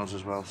YouTube channels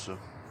as well. So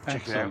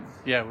check it out.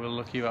 Yeah, we'll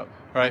look you up.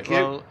 Right.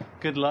 Well,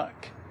 good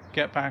luck.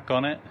 Get back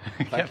on it.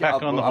 Get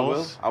back on the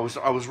horse. I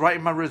was right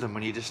in my rhythm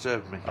when you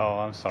disturbed me. Oh,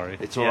 I'm sorry.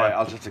 It's all right.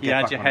 I'll just have to get back on.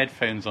 You had your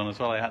headphones on as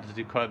well. I had to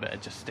do quite a bit of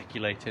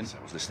gesticulating. So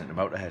I was listening to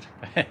Motorhead.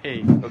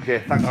 Hey. Okay,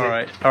 thanks. All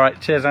right.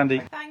 Cheers,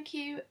 Andy. Thank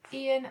you,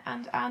 Ian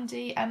and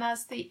Andy. And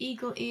as the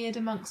eagle-eared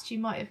amongst you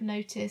might have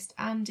noticed,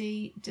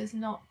 Andy does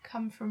not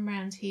come from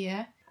round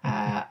here.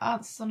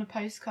 Answers on a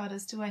postcard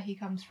as to where he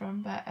comes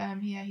from, but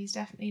he's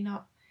definitely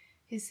not.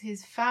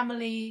 His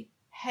family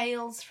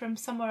hails from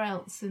somewhere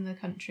else in the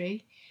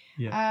country.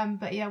 Yeah.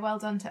 But yeah, well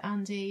done to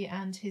Andy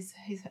and his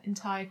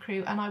entire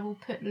crew. And I will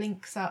put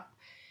links up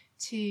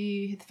to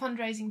the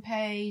fundraising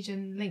page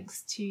and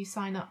links to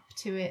sign up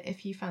to it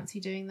if you fancy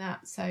doing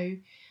that. So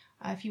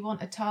if you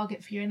want a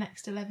target for your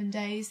next 11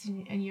 days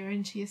and you're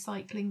into your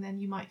cycling, then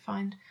you might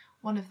find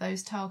one of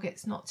those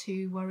targets not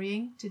too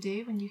worrying to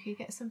do, and you could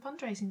get some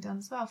fundraising done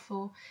as well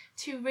for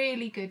 2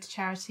 really good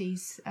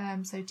charities.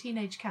 So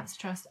Teenage Cancer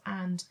Trust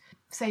and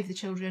Save the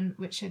Children,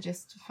 which are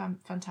just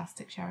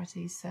fantastic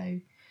charities. So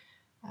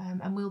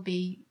and we'll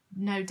be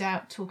no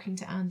doubt talking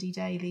to Andy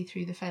daily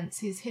through the fence.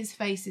 His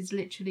face is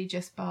literally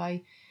just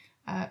by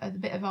a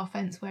bit of our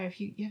fence, where if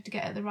you have to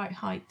get at the right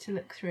height to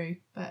look through,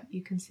 but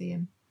you can see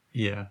him.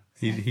 Yeah,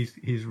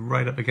 he's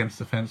right up against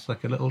the fence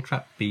like a little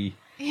trapped bee,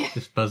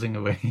 just buzzing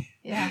away.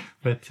 Yeah.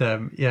 But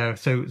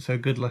so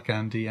good luck,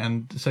 Andy.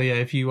 And so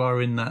if you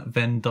are in that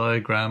Venn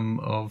diagram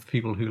of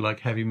people who like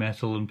heavy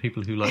metal and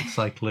people who like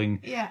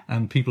cycling,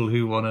 and people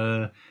who want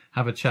to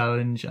have a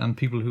challenge and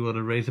people who want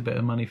to raise a bit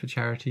of money for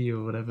charity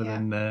or whatever,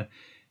 then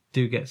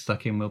do get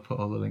stuck in. We'll put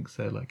all the links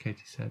there, like Katie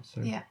said.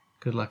 So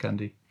good luck,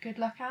 Andy. Good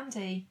luck,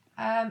 Andy.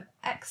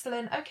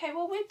 Excellent. Okay,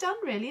 well, we're done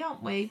really,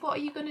 aren't we? What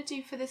are you going to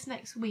do for this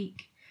next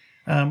week?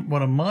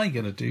 What am I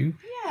going to do?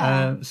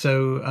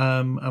 So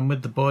I'm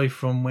with the boy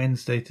from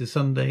Wednesday to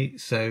Sunday,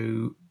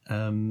 so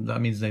that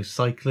means no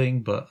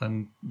cycling, but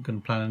I'm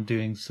going to plan on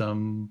doing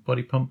some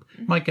body pump.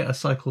 Might get a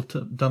cycle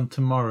done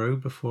tomorrow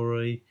before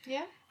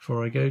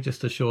I go,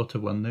 just a shorter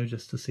one though,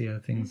 just to see how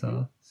things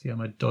are, see how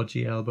my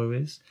dodgy elbow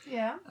is.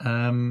 Yeah.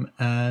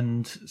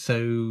 And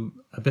so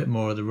a bit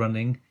more of the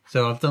running.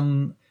 So I've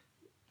done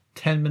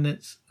 10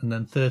 minutes and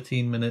then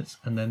 13 minutes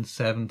and then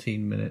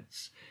 17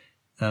 minutes.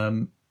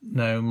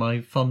 Now,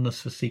 my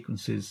fondness for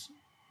sequences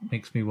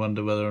makes me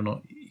wonder whether or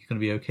not you're going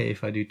to be okay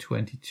if I do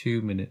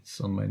 22 minutes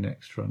on my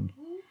next run.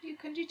 You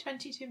can do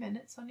 22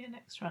 minutes on your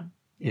next run.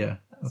 Yeah,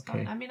 that's okay.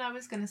 fine. I mean, I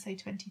was going to say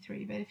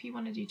 23, but if you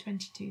want to do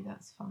 22,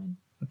 that's fine.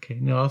 Okay,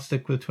 no, I'll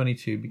stick with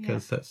 22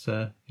 because that's,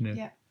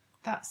 Yeah,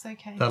 that's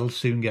okay. That'll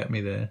soon get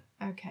me there.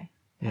 Okay,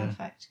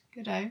 perfect.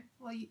 Good-o.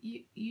 Well,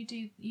 you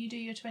do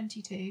your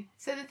 22.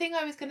 So the thing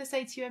I was going to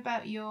say to you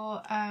about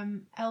your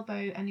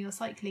elbow and your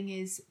cycling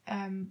is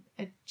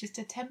just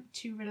attempt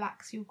to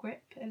relax your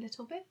grip a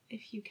little bit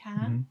if you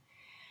can.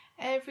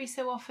 Every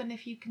so often,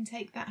 if you can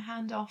take that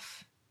hand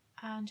off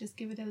and just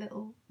give it a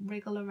little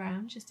wriggle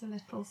around, just a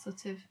little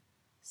sort of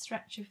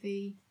stretch of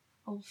the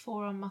old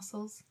forearm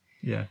muscles.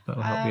 Yeah,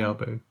 that'll help the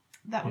elbow.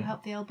 That will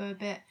help the elbow a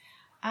bit.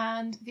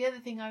 And the other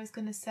thing I was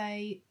going to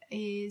say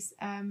is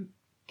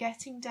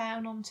getting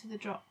down onto the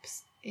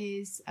drops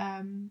is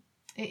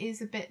it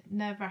is a bit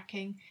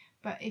nerve-wracking,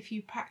 but if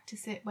you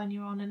practice it when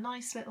you're on a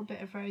nice little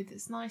bit of road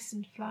that's nice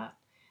and flat,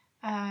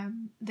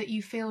 that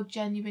you feel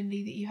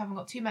genuinely that you haven't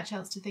got too much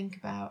else to think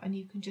about and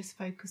you can just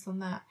focus on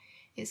that,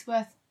 it's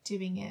worth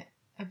doing it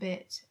a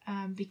bit,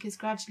 because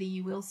gradually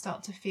you will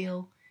start to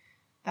feel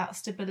that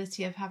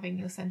stability of having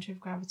your centre of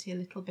gravity a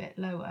little bit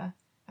lower,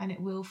 and it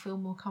will feel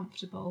more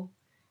comfortable.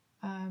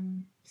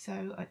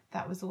 So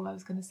that was all I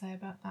was going to say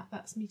about that.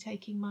 That's me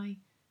taking my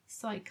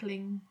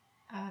cycling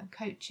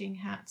coaching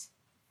hat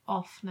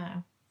off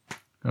now.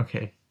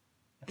 Okay.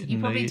 You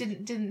probably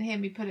didn't hear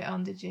me put it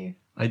on, did you?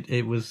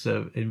 It was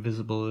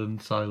invisible and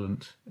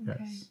silent. Okay,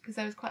 yes. because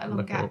there was quite a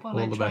long gap while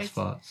all the best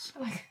parts.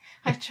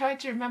 I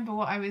tried to remember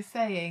what I was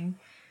saying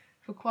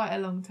for quite a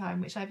long time,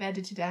 which I've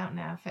edited out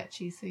now,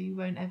 Fetchy, so you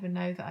won't ever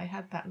know that I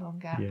had that long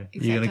gap. Yeah,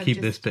 you're going to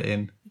keep this bit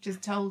in. I've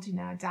just told you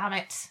now, damn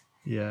it.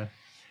 Yeah.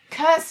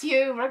 Curse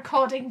you,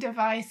 recording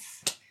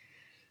device.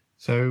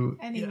 So,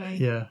 anyway.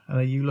 Yeah. And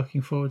are you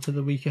looking forward to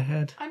the week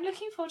ahead? I'm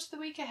looking forward to the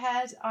week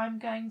ahead. I'm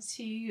going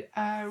to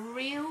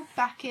reel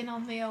back in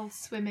on the old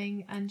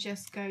swimming and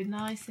just go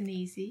nice and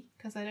easy,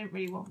 because I don't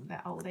really want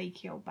that old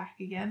achy old back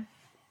again.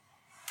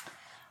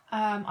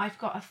 I've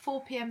got a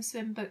 4 p.m.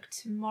 swim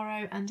booked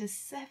tomorrow and a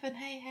 7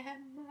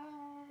 a.m.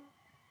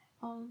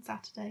 on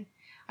Saturday.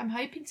 I'm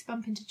hoping to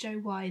bump into Jo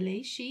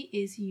Wiley. She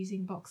is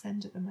using Box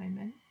End at the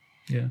moment.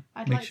 Yeah.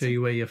 Make sure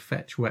you wear your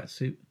fetch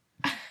wetsuit.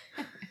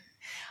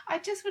 I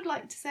just would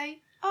like to say,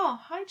 oh,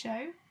 hi,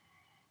 Joe.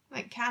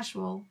 Like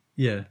casual.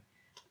 Yeah.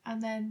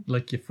 And then...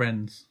 like your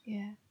friends.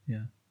 Yeah.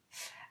 Yeah.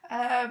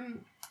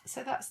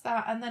 So that's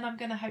that. And then I'm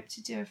going to hope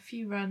to do a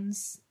few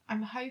runs.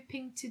 I'm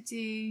hoping to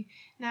do...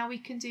 Now we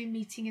can do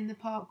meeting in the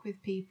park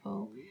with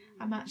people.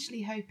 I'm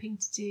actually hoping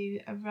to do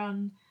a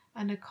run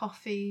and a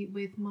coffee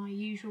with my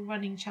usual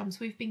running chums.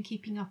 We've been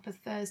keeping up a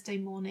Thursday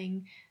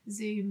morning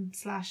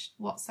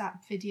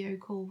Zoom/WhatsApp video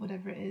call,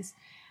 whatever it is,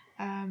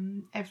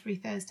 every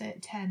Thursday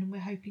at 10. And we're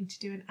hoping to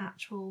do an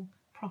actual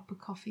proper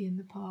coffee in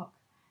the park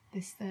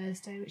this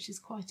Thursday, which is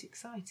quite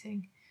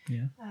exciting.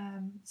 Yeah.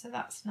 So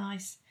that's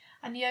nice.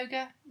 And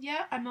yoga,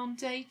 yeah, I'm on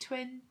day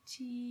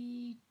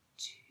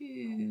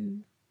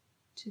 22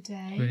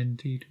 today.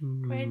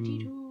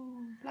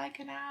 22, like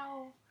an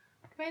owl.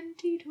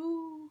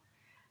 22.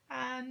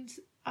 And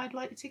I'd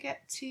like to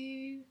get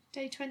to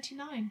day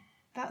 29.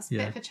 That's a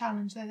bit of a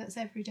challenge, though. That's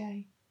every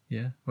day.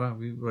 Yeah. Well,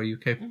 you're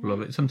capable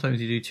of it.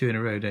 Sometimes you do 2 in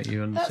a row, don't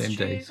you, on the same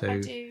day? So I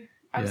do.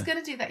 I was going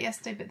to do that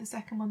yesterday, but the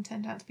second one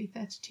turned out to be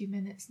 32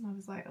 minutes, and I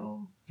was like,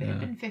 oh, it had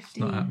been 15. It's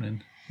not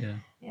happening. Yeah.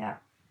 Yeah.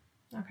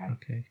 Okay.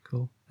 Okay,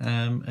 cool.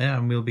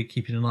 And we'll be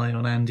keeping an eye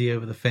on Andy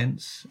over the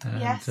fence. And,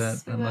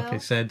 yes, we will. Like I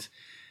said,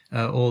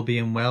 all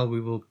being well,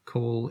 we will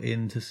call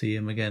in to see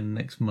him again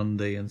next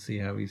Monday and see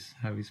how he's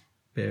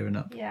bearing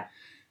up. Yeah.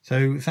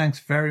 So thanks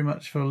very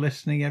much for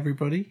listening,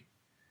 everybody.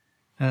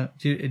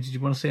 Did you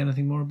want to say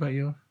anything more about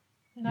your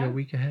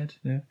week ahead?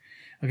 No.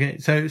 Okay,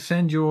 so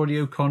send your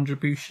audio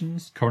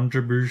contributions.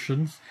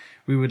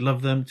 We would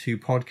love them to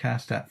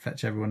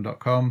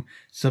podcast@fetcheveryone.com.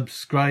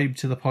 Subscribe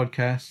to the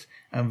podcast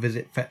and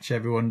visit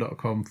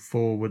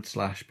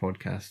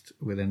fetcheveryone.com/podcast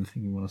with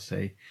anything you want to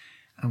say.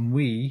 And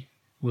we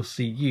will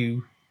see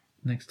you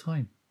next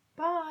time.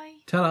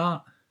 Bye.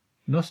 Ta-da.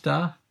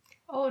 Nostar.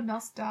 Oh,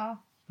 Nostar.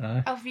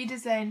 Auf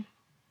Wiedersehen.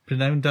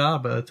 Pronoun da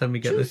by the time we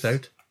get this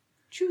out.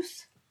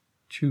 Tschüss.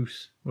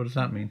 Tschüss. What does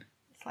that mean?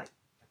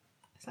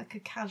 It's like a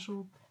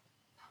casual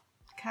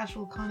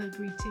kind of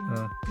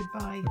greeting.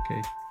 Goodbye.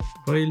 Okay.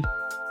 Foil.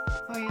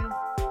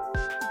 Foil.